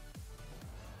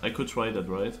 I could try that,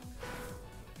 right?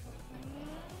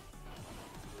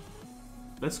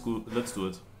 Let's do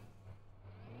it.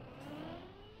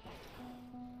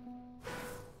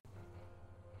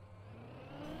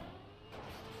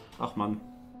 Ach Mann.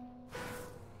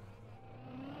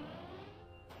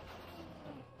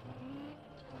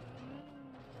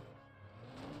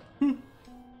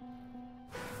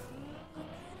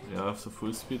 Ja, so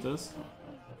full speed ist.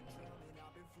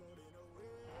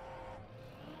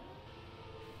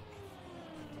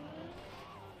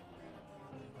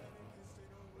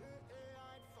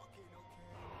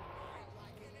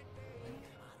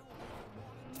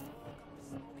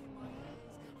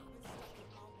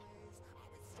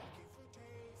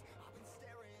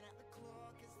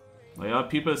 Yeah,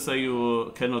 people say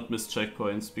you cannot miss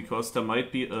checkpoints because there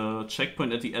might be a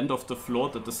checkpoint at the end of the floor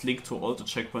that is linked to all the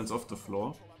checkpoints of the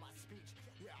floor.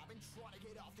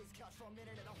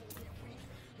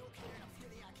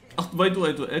 Ach, why do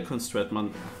I do L-Constrat,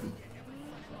 man?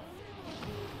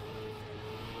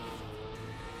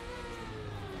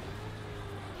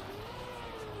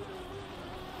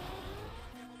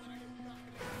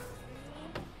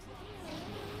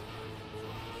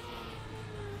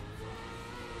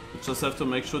 Just have to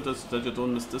make sure that you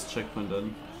don't miss this checkpoint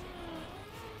then.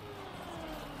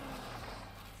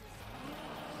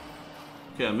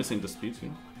 Okay, I'm missing the speed here.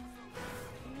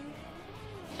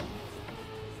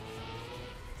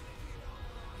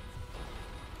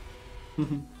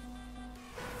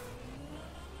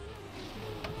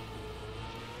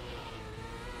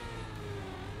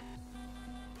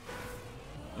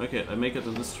 Okay, I make it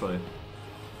in this try.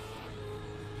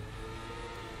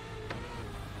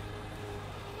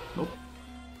 Nope.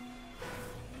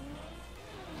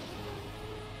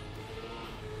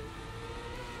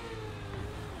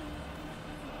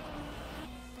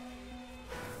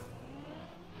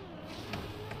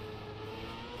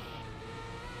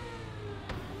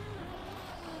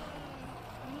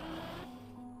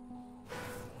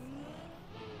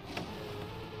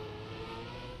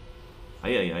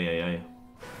 Ay.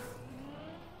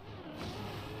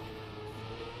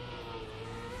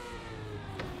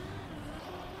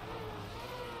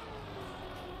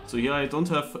 So here I don't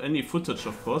have any footage,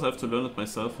 of course, I have to learn it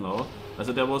myself now.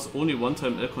 Also there was only one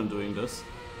time Elcon doing this.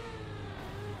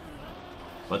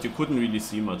 But you couldn't really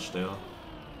see much there.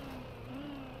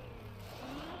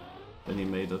 When he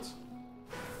made it.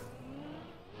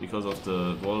 Because of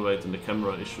the wall rate and the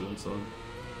camera issue and so on.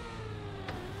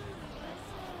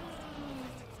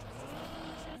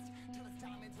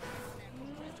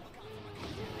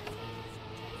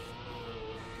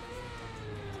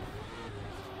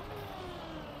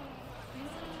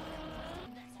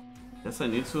 Yes, I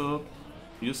need to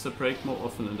use the brake more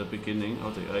often in the beginning,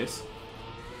 or the ice.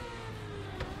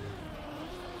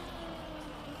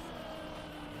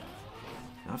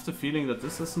 I have the feeling that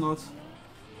this is not...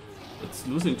 It's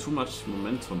losing too much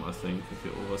momentum, I think, if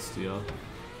you oversteer.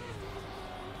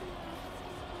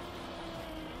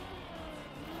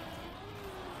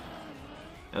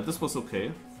 Yeah, this was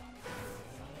okay.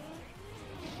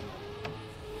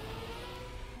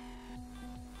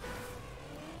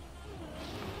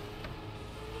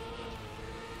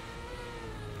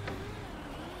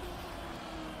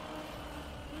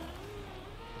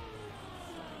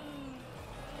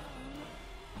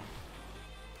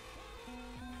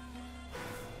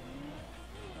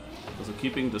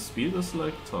 keeping the speed is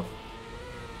like tough.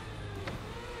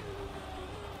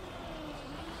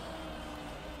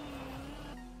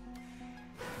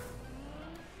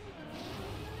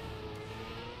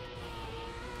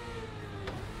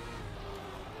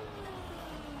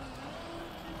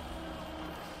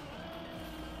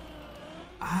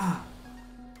 Ah!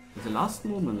 At the last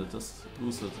moment it just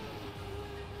lose it.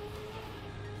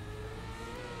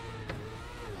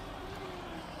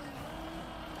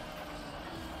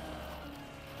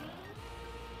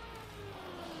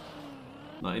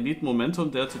 Now I need momentum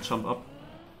there to jump up.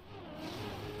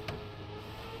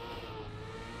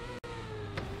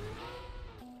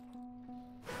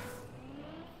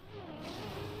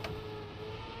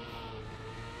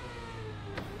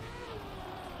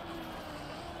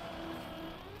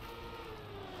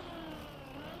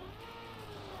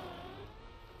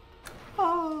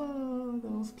 Ah,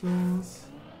 that was close.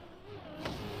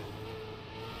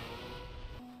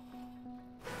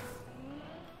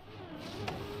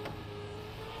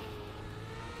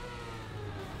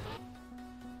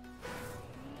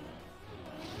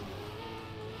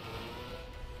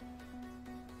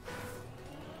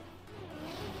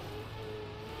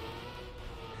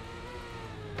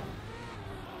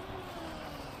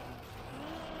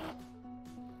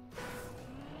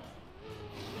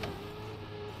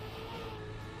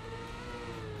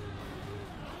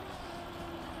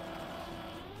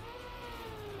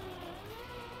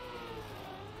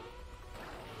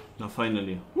 Now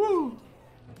finally. Woo!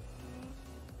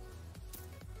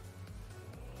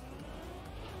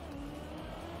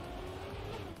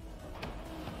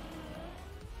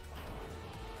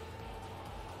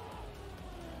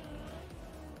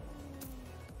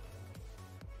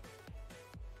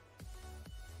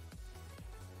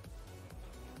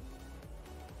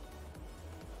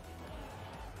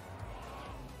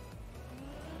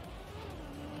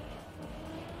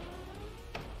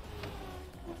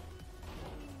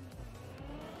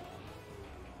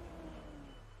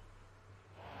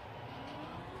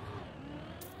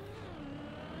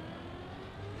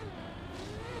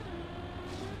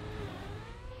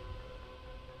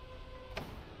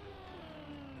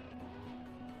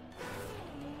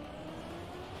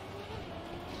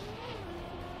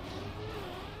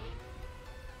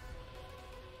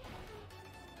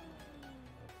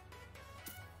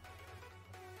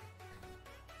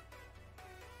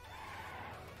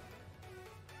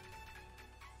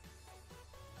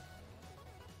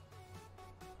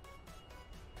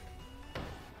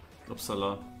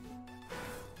 Upsala.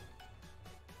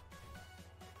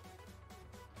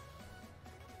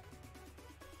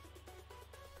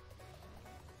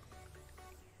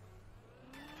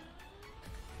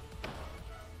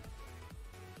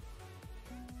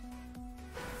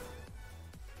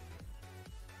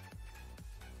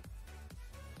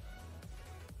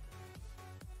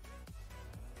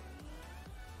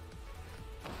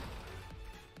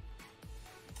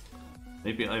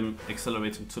 Maybe I'm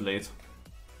accelerating too late.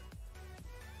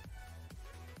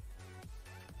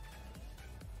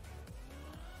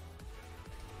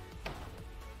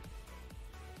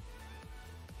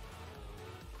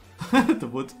 The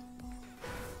wood.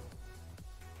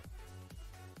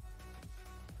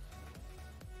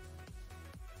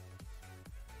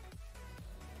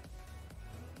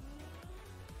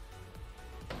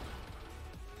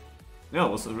 Yeah, I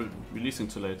was releasing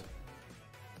too late.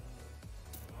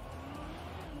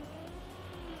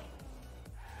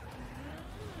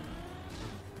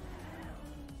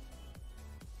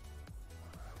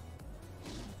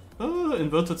 Ah,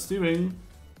 inverted steering.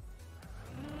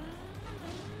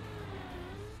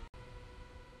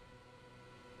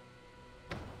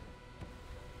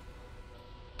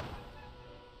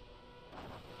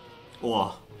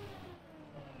 Oh,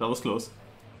 that was close.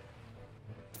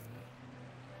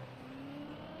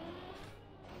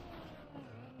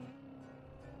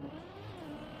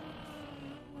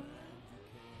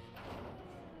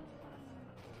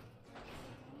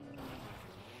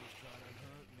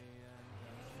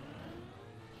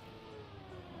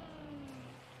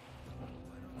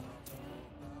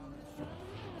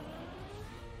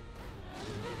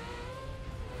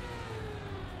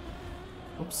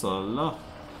 Upsala.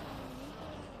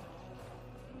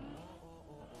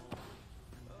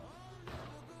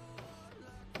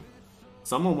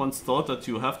 Someone once thought that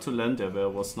you have to land there where I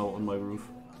was now on my roof.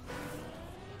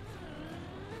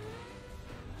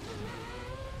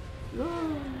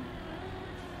 Yeah.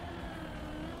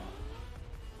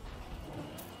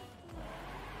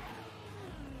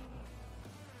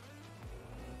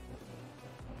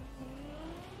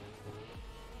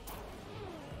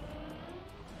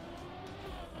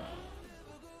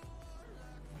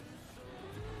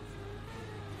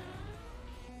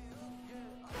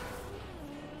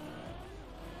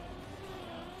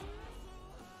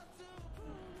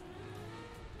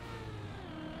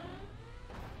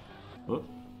 Oh.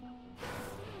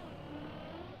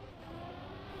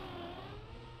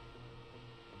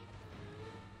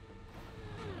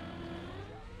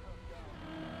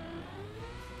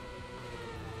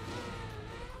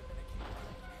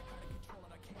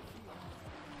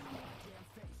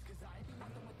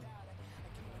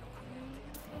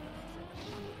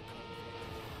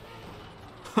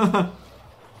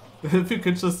 If you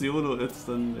can just YOLO it,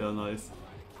 then yeah, nice.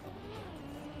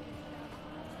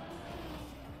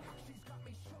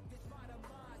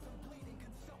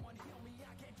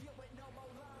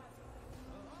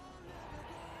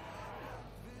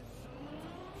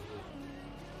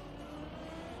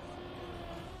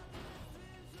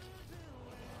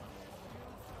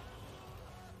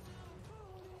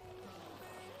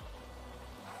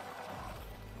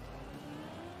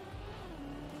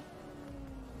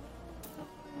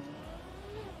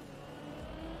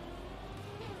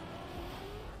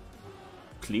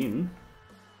 Clean.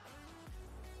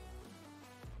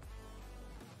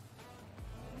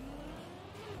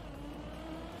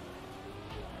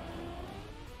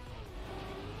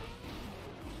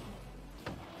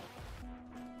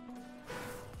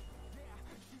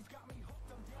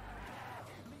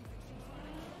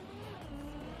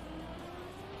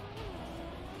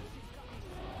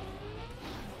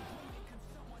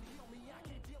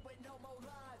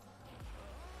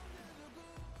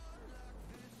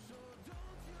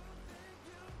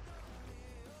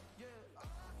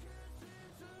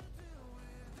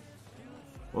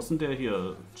 Wasn't there here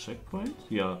a checkpoint?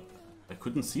 Yeah, I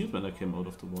couldn't see it when I came out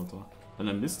of the water. And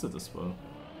I missed it as well.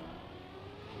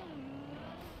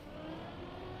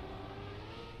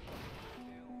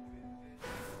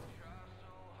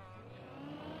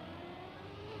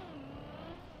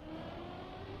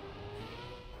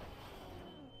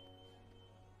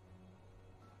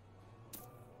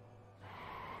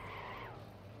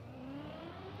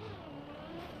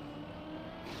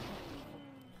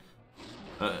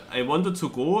 I wanted to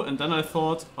go, and then I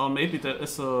thought, oh, maybe there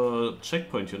is a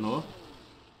checkpoint, you know?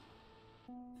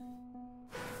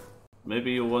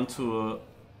 Maybe you want to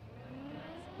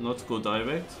not go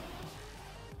direct.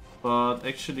 But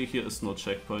actually here is no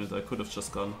checkpoint, I could have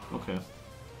just gone. Okay.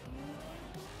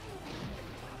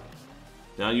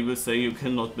 Yeah, you will say you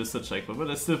cannot miss a checkpoint, but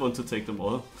I still want to take them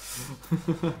all.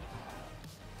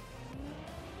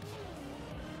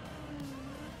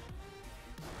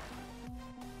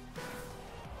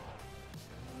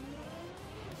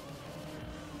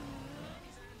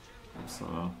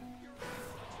 So.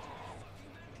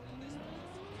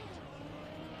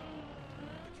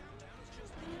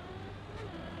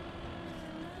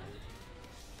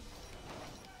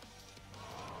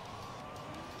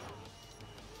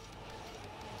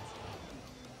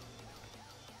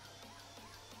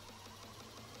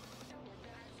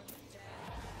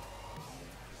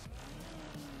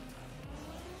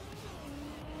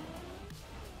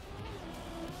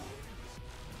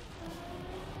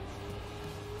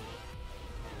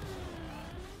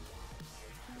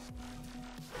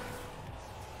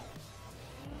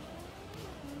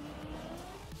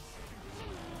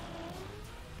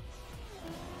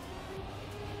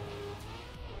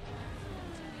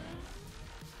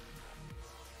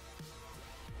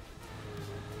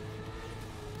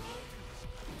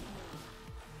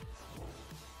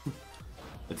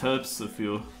 It helps if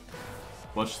you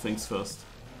watch things first.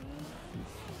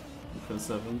 Defense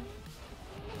 7.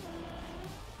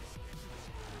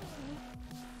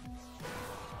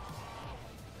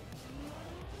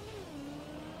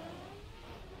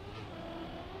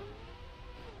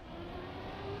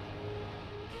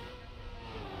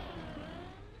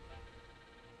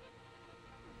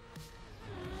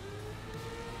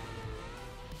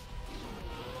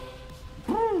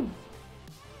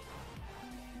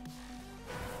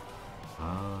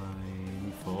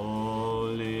 I'm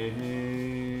falling.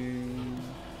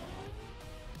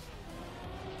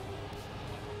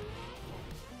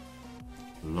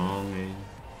 Longing.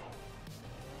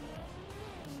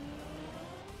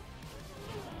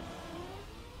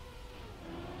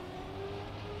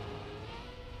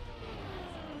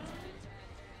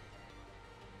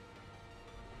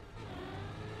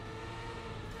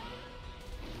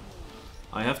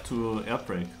 I have to air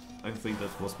brake. I think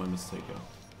that was my mistake, yeah.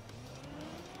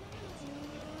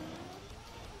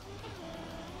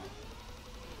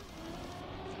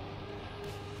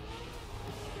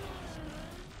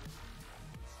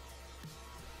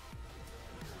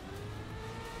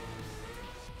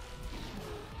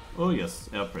 Oh yes,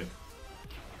 air brake.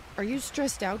 Are you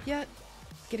stressed out yet?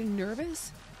 Getting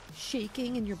nervous?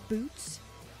 Shaking in your boots?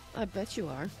 I bet you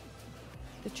are.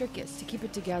 The trick is to keep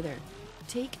it together.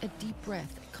 Take a deep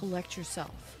breath, collect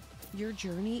yourself. Your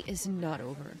journey is not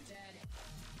over.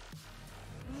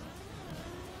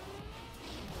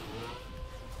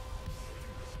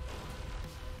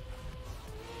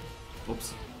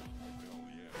 Oops.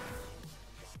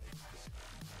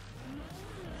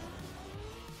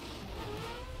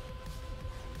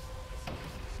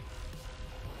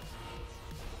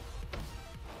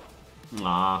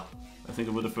 Ah, I think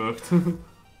it would have worked.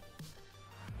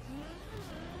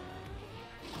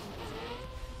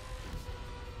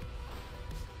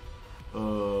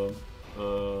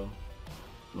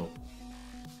 No.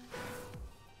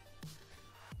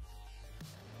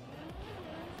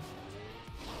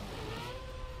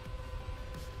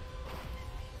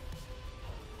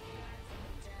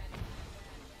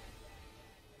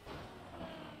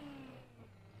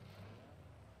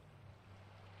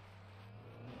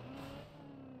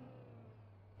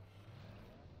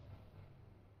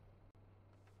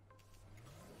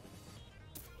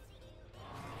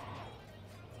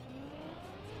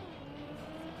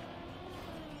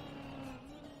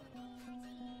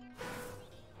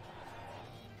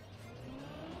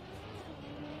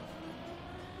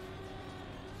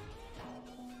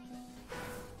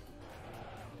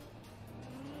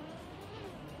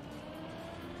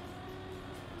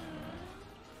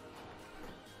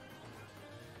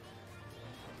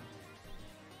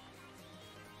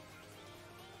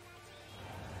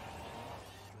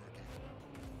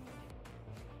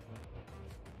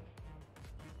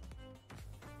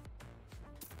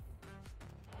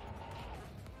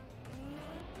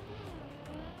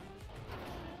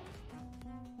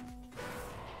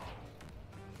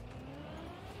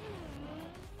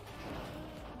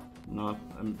 No,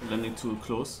 I'm landing too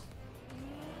close.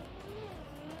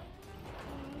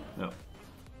 Yeah.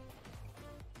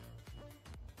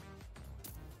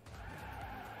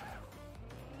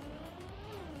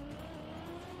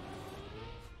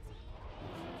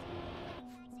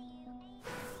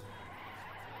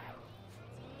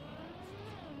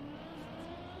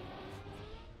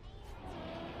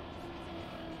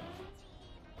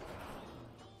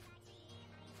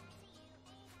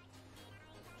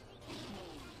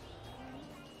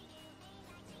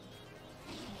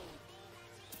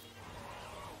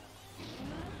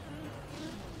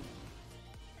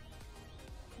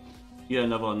 Yeah, I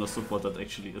never understood what that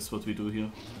actually is, what we do here.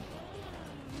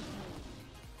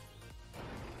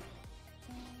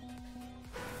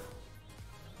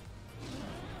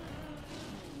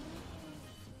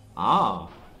 Ah,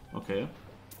 okay.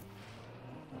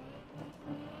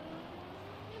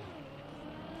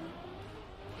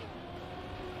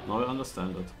 Now I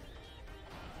understand it.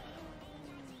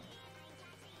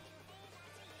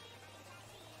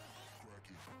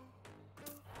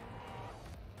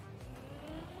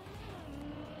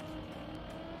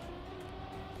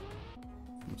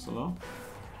 Upsala.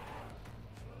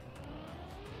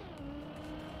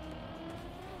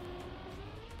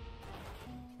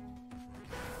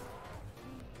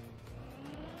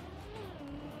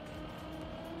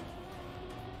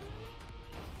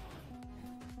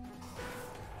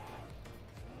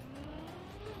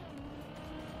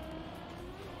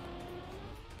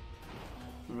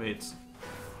 Wait.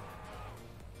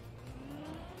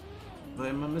 Why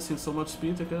am I missing so much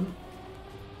speed again?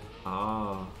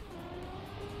 Ah.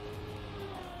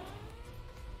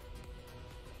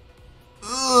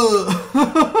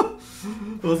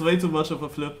 It was way too much of a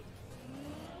flip.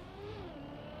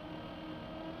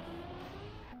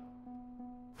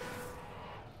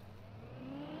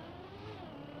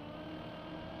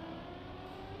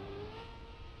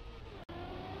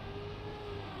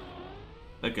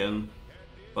 Again.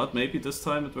 But maybe this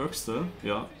time it works still.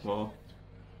 Yeah, wow.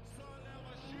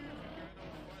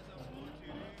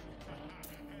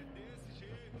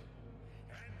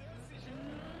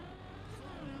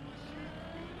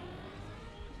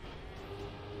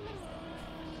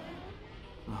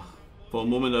 For a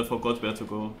moment I forgot where to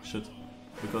go. Shit.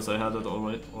 Because I had it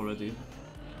already.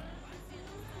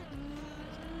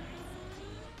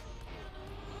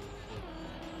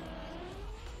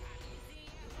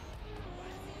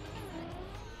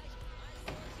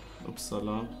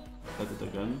 Upsala. Had it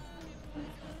again.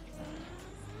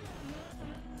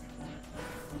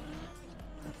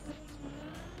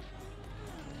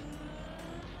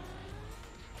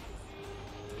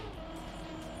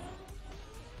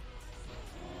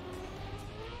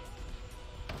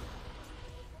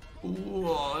 Ooh,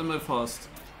 am I fast?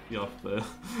 Yeah, there.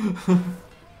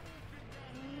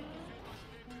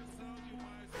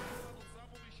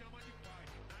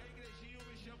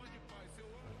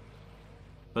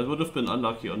 That would have been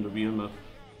unlucky on the real map.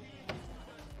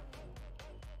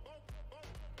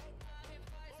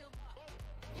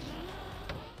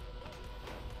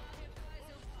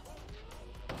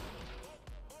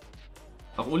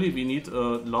 only we need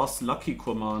a last lucky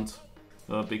command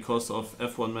because of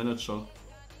F1 manager.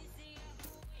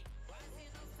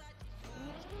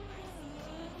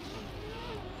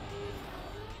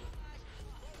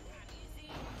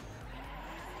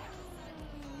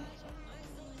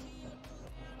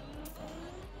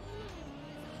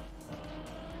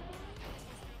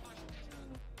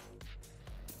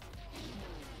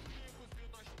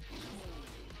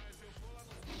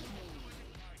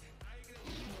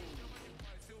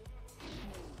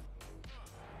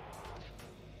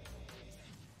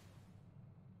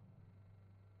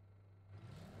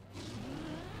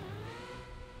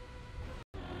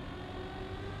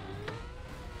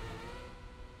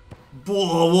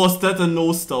 Boah, was that a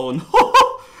nose down?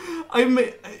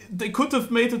 They could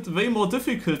have made it way more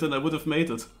difficult than I would have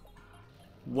made it.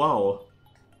 Wow.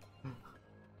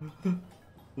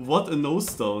 What a nose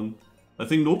down. I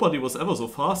think nobody was ever so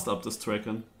fast up this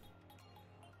Dragon.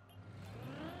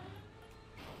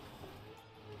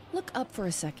 Look up for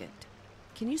a second.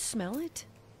 Can you smell it?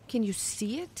 Can you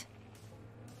see it?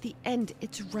 The end,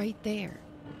 it's right there.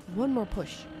 One more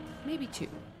push. Maybe two.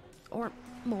 Or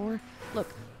more. Look,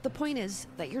 the point is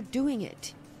that you're doing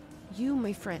it. You,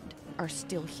 my friend, are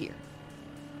still here.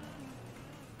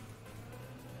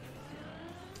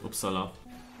 Upsala.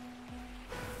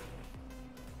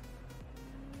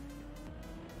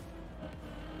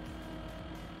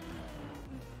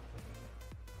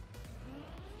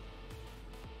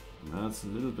 That's a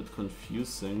little bit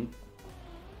confusing.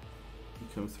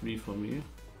 Become 3 for me.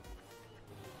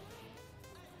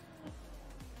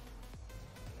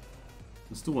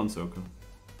 Let's do one circle.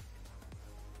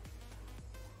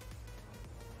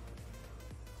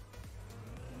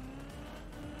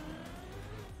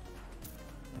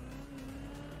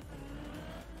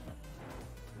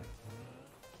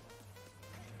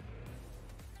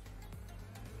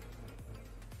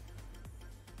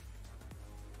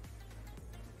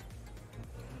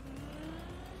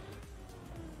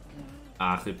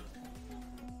 Ah, RIP.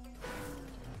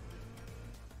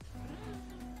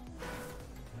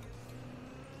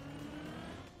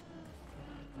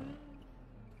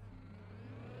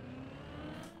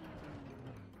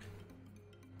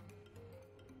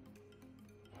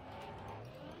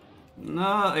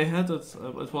 Nah, I had it.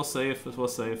 It was safe. It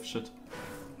was safe. Shit.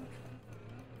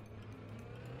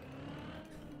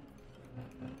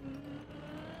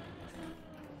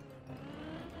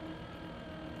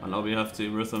 And now we have the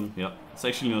rhythm. Yeah, it's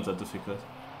actually not that difficult.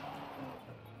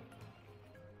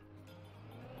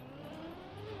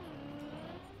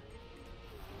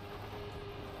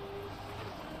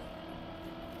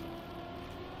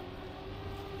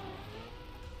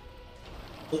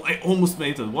 Oh, I almost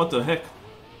made it. What the heck?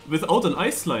 Without an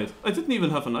ice slide. I didn't even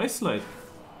have an ice slide.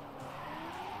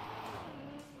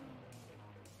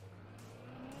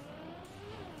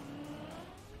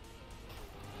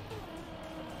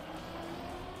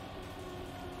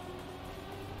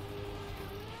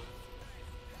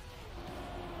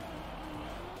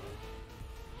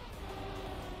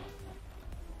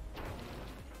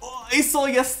 Oh, I saw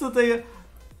yesterday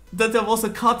that there was a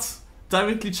cut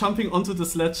directly jumping onto the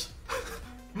sledge.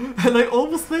 And I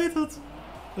almost made it.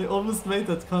 I almost made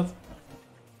that cut.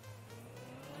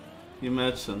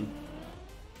 Imagine.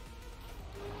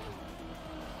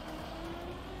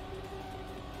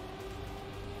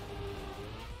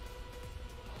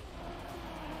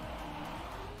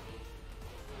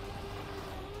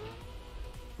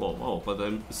 Wow, wow, but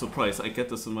I'm surprised I get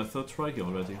this in my 3rd try here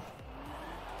already.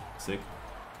 Sick.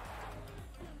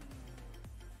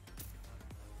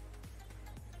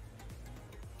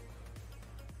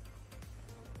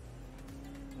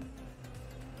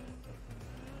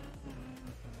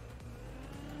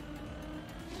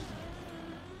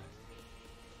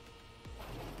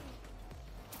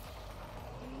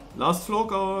 Last floor,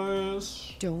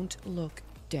 guys! Don't look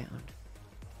down.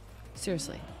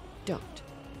 Seriously, don't.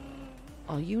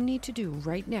 All you need to do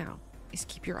right now is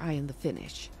keep your eye on the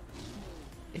finish.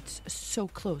 It's so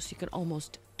close you can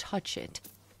almost touch it.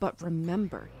 But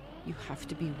remember, you have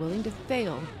to be willing to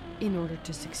fail in order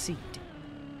to succeed.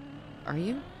 Are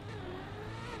you?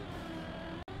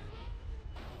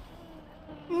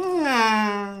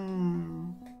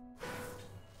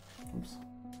 Oops.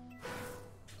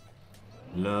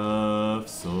 Love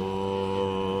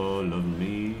soul of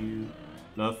me,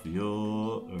 love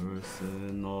your earth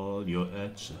and all your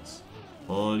edges,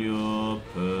 all your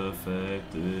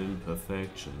perfect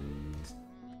imperfections.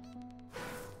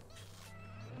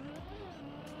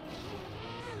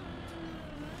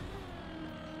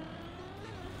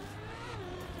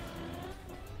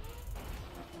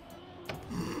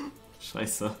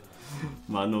 Scheiße.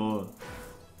 Mano.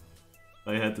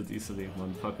 I had it easily,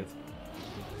 man, fuck it.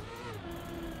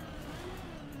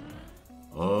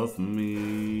 Of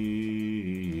me.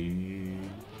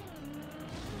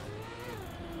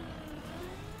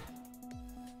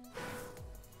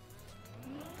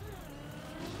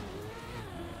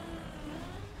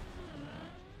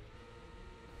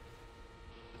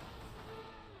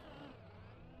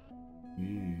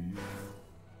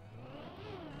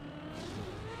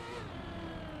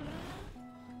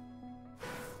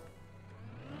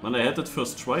 Man, I had it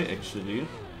first try actually.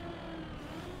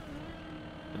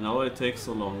 And now it takes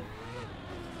so long.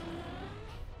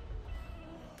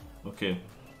 Okay.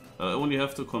 I only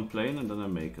have to complain and then I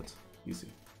make it. Easy.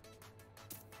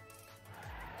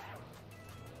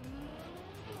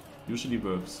 Usually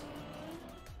works.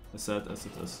 As sad as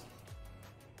it is.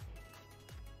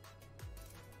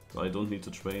 So I don't need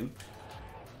to train.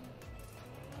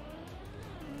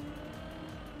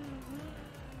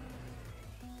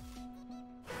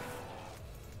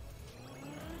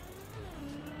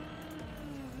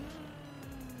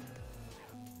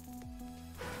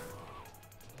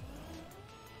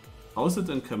 How is it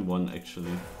in Cam 1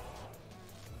 actually?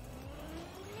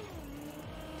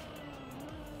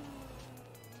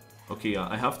 Okay, yeah,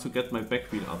 I have to get my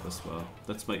back wheel up as well.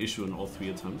 That's my issue in all 3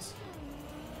 attempts.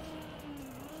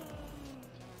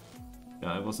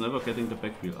 Yeah, I was never getting the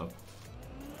back wheel up.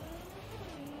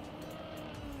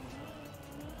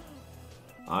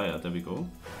 Ah yeah, there we go.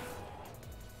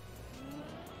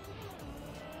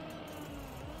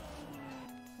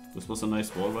 This was a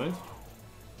nice wall ride.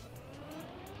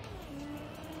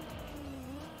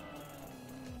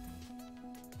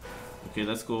 Okay,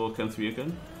 let's go Cam 3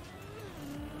 again.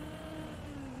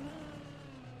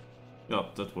 Yeah,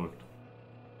 that worked.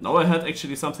 Now I had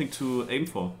actually something to aim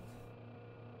for.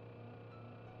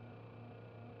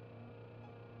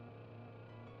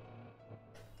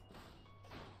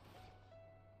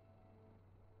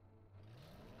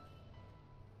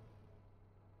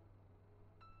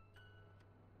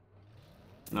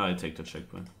 Now I take the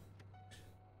checkpoint.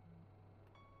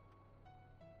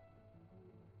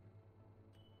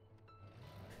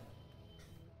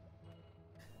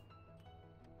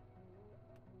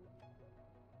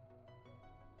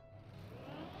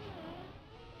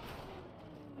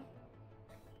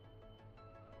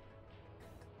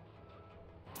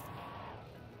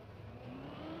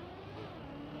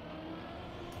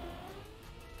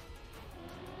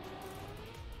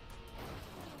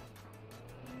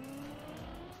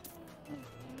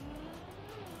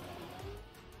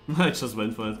 I just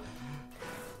went for it.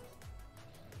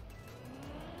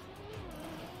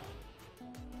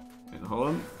 Okay, hold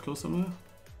on, close somewhere.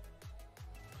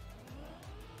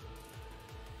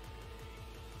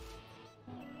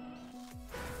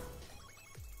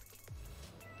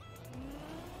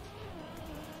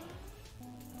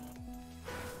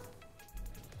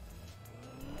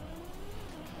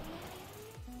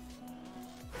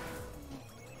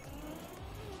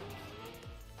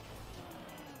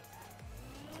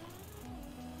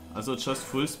 Also just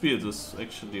full speed is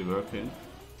actually working.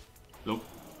 Look.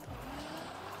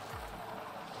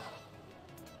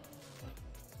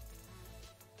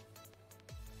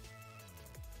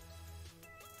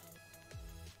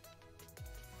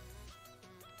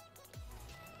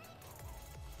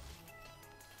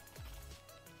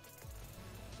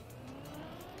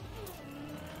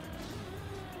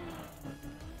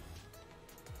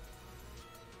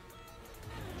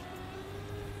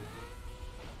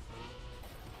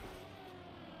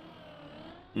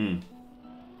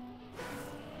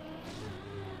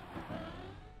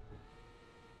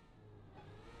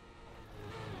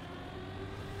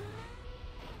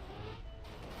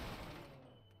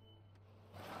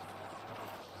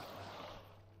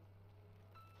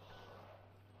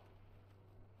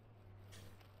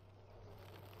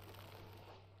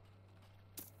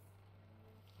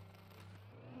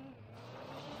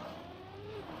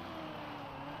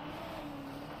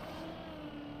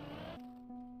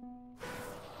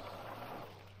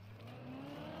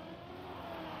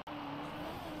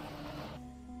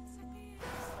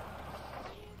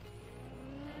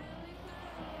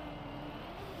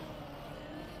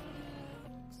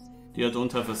 Yeah, I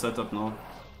don't have a setup now.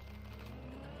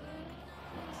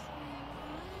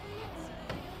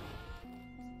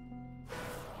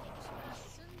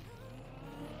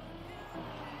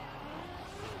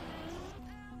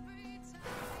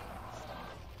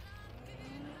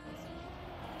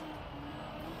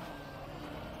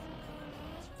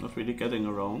 Not really getting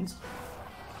around.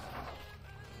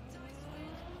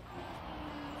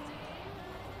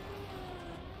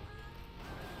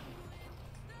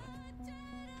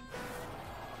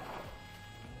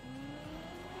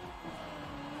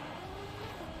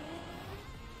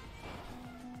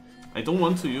 I don't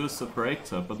want to use the brake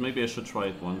tab, but maybe I should try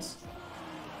it once.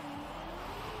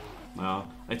 Yeah,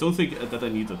 I don't think that I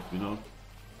need it, you know.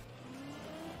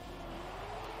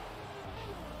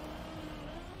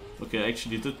 Okay, I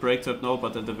actually did brake tab now,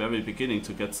 but at the very beginning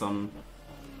to get some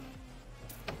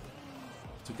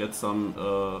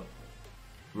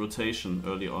rotation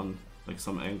early on, like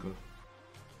some angle.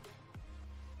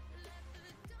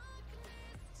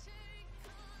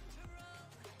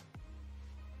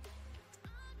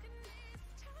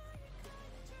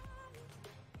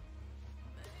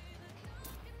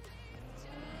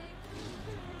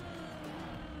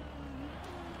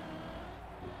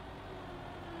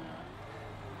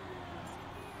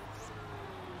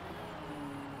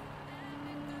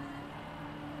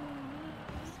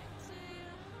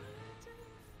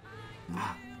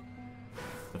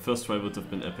 The first try would have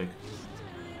been epic.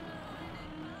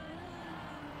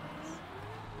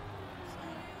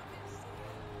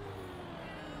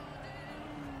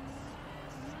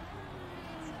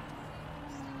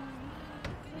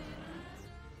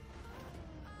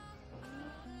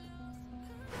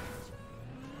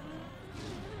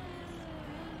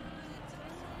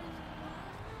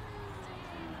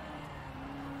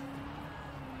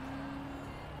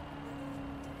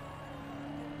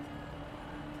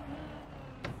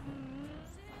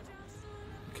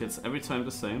 It's every time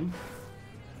the same.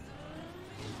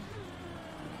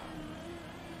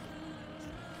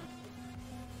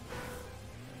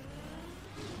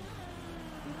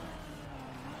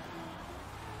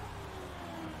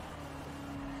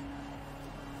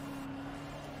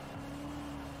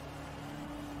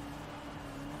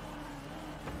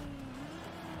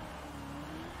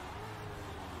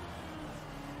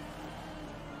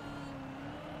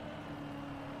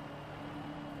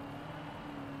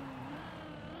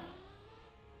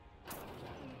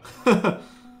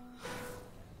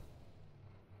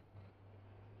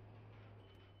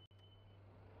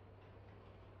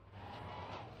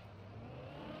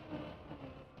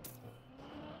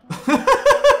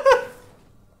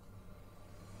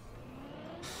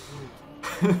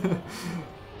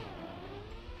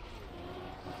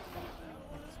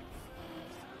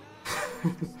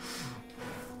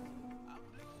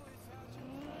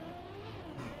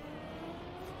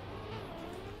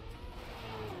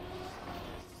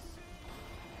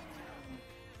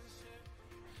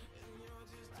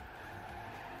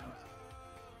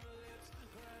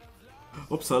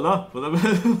 Upsala, whatever.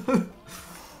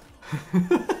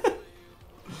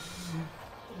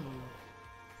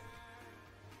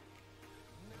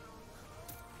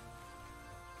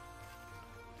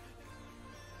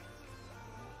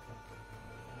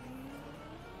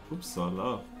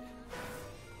 Upsala.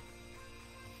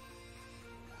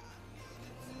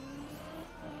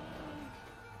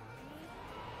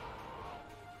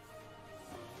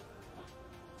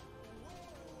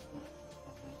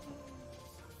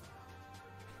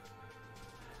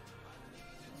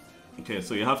 Okay,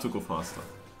 so you have to go faster.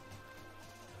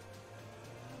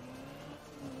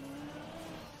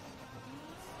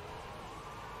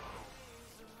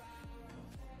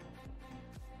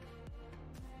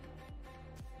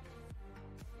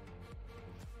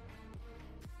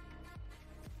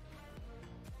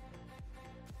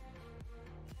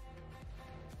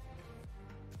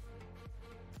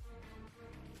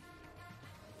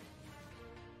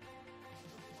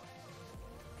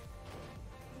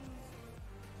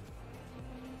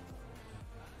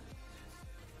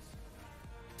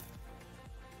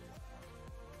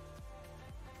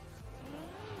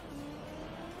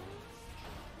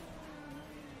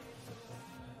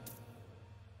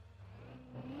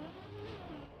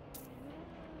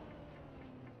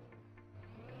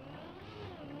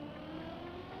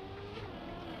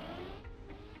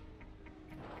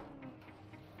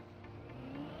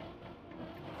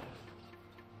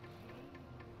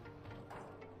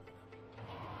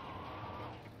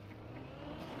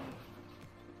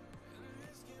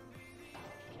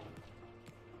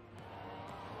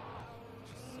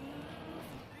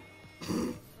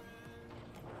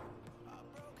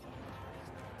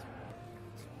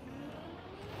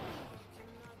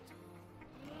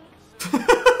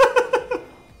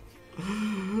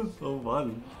 Oh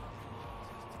Mann.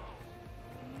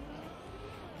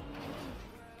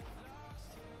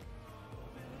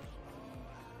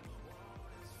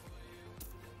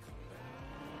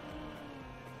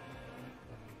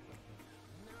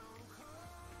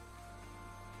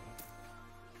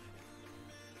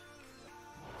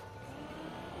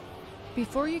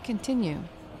 Before you continue,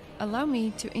 allow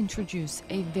me to introduce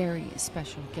a very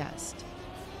special guest.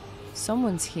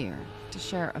 Someone's here to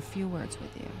share a few words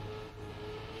with you.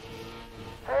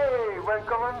 Hey,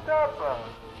 welcome on top.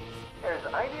 As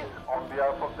Iris, on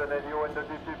behalf of the radio and the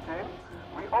DP team,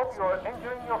 we hope you are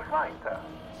enjoying your flight.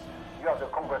 You have the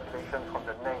congratulations from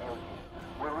the radio team.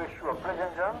 We wish you a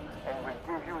pleasant jump and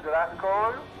we'll give you the last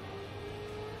call.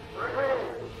 3,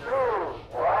 2,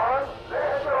 1,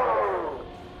 let's go!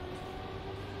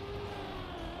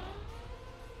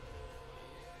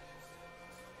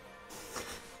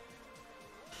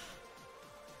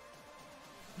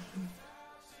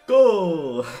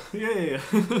 Go! Yay!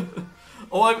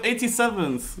 Oh, I'm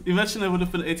 87th! Imagine I would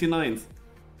have been 89th.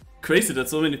 Crazy that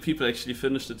so many people actually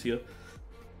finished it here.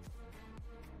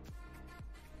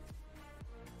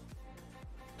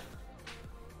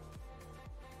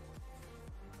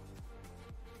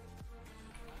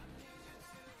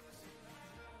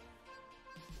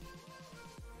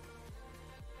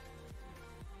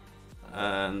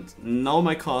 And now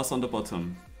my car is on the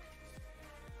bottom.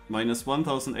 Minus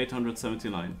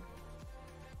 1,879.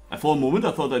 For a moment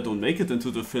I thought I don't make it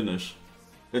into the finish.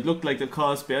 It looked like the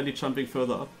car is barely jumping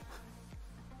further up.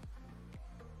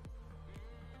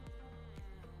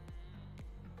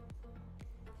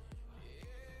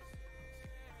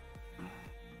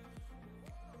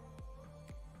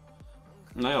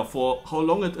 Naja, for how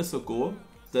long it is ago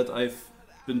that I've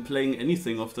been playing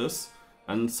anything of this,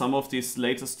 and some of these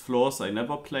latest floors I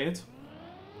never played.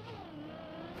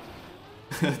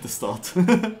 At the start.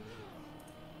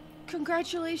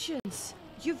 Congratulations!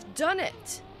 You've done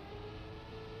it!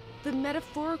 The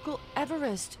metaphorical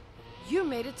Everest. You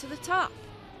made it to the top.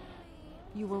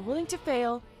 You were willing to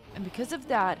fail, and because of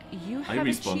that, you have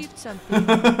achieved something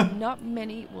not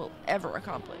many will ever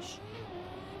accomplish.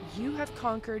 You have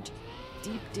conquered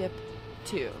Deep Dip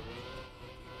 2.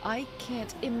 I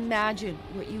can't imagine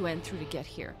what you went through to get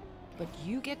here, but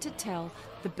you get to tell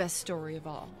the best story of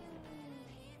all.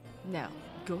 Now,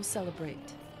 go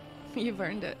celebrate. You've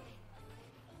earned it.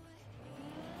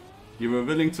 You were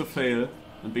willing to fail,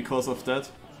 and because of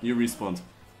that, you respawned.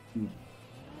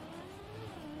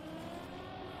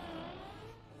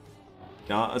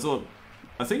 Yeah, also,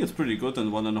 I think it's pretty good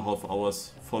in 1.5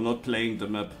 hours for not playing the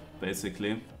map,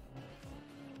 basically.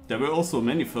 There were also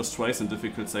many first tries in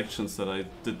difficult sections that I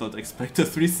did not expect. A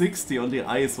 360 on the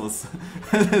ice was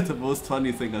the most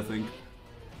funny thing, I think.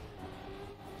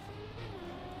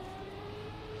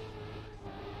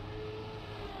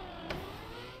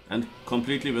 And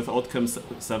completely without Cam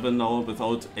 7 now,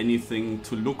 without anything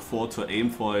to look for, to aim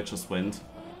for, I just went.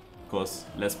 Of course,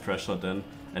 less pressure then.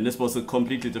 And this was a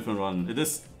completely different run. It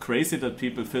is crazy that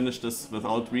people finish this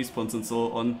without respawns and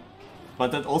so on.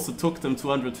 But that also took them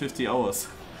 250 hours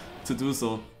to do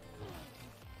so.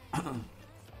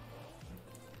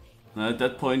 At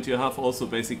that point you have also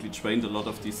basically trained a lot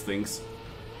of these things.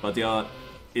 But yeah,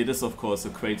 it is of course a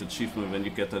great achievement when you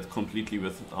get that completely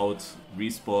without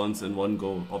respawns in one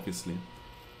go, obviously.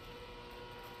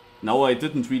 Now I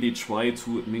didn't really try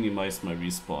to minimize my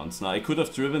respawns. Now I could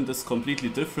have driven this completely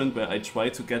different, where I try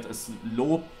to get as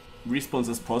low respawns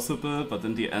as possible, but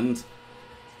in the end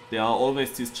there are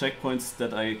always these checkpoints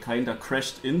that I kinda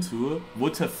crashed into,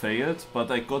 would have failed, but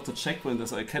I got the checkpoint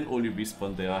so I can only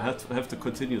respawn there. I have to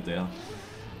continue there.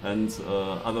 And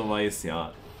otherwise,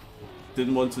 yeah,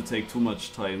 didn't want to take too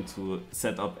much time to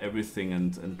set up everything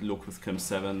and look with Cam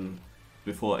 7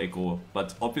 before I go.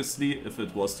 But obviously, if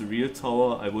it was the real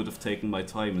tower, I would have taken my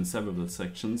time in several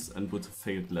sections and would have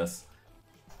failed less.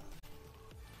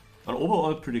 But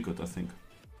overall, pretty good, I think.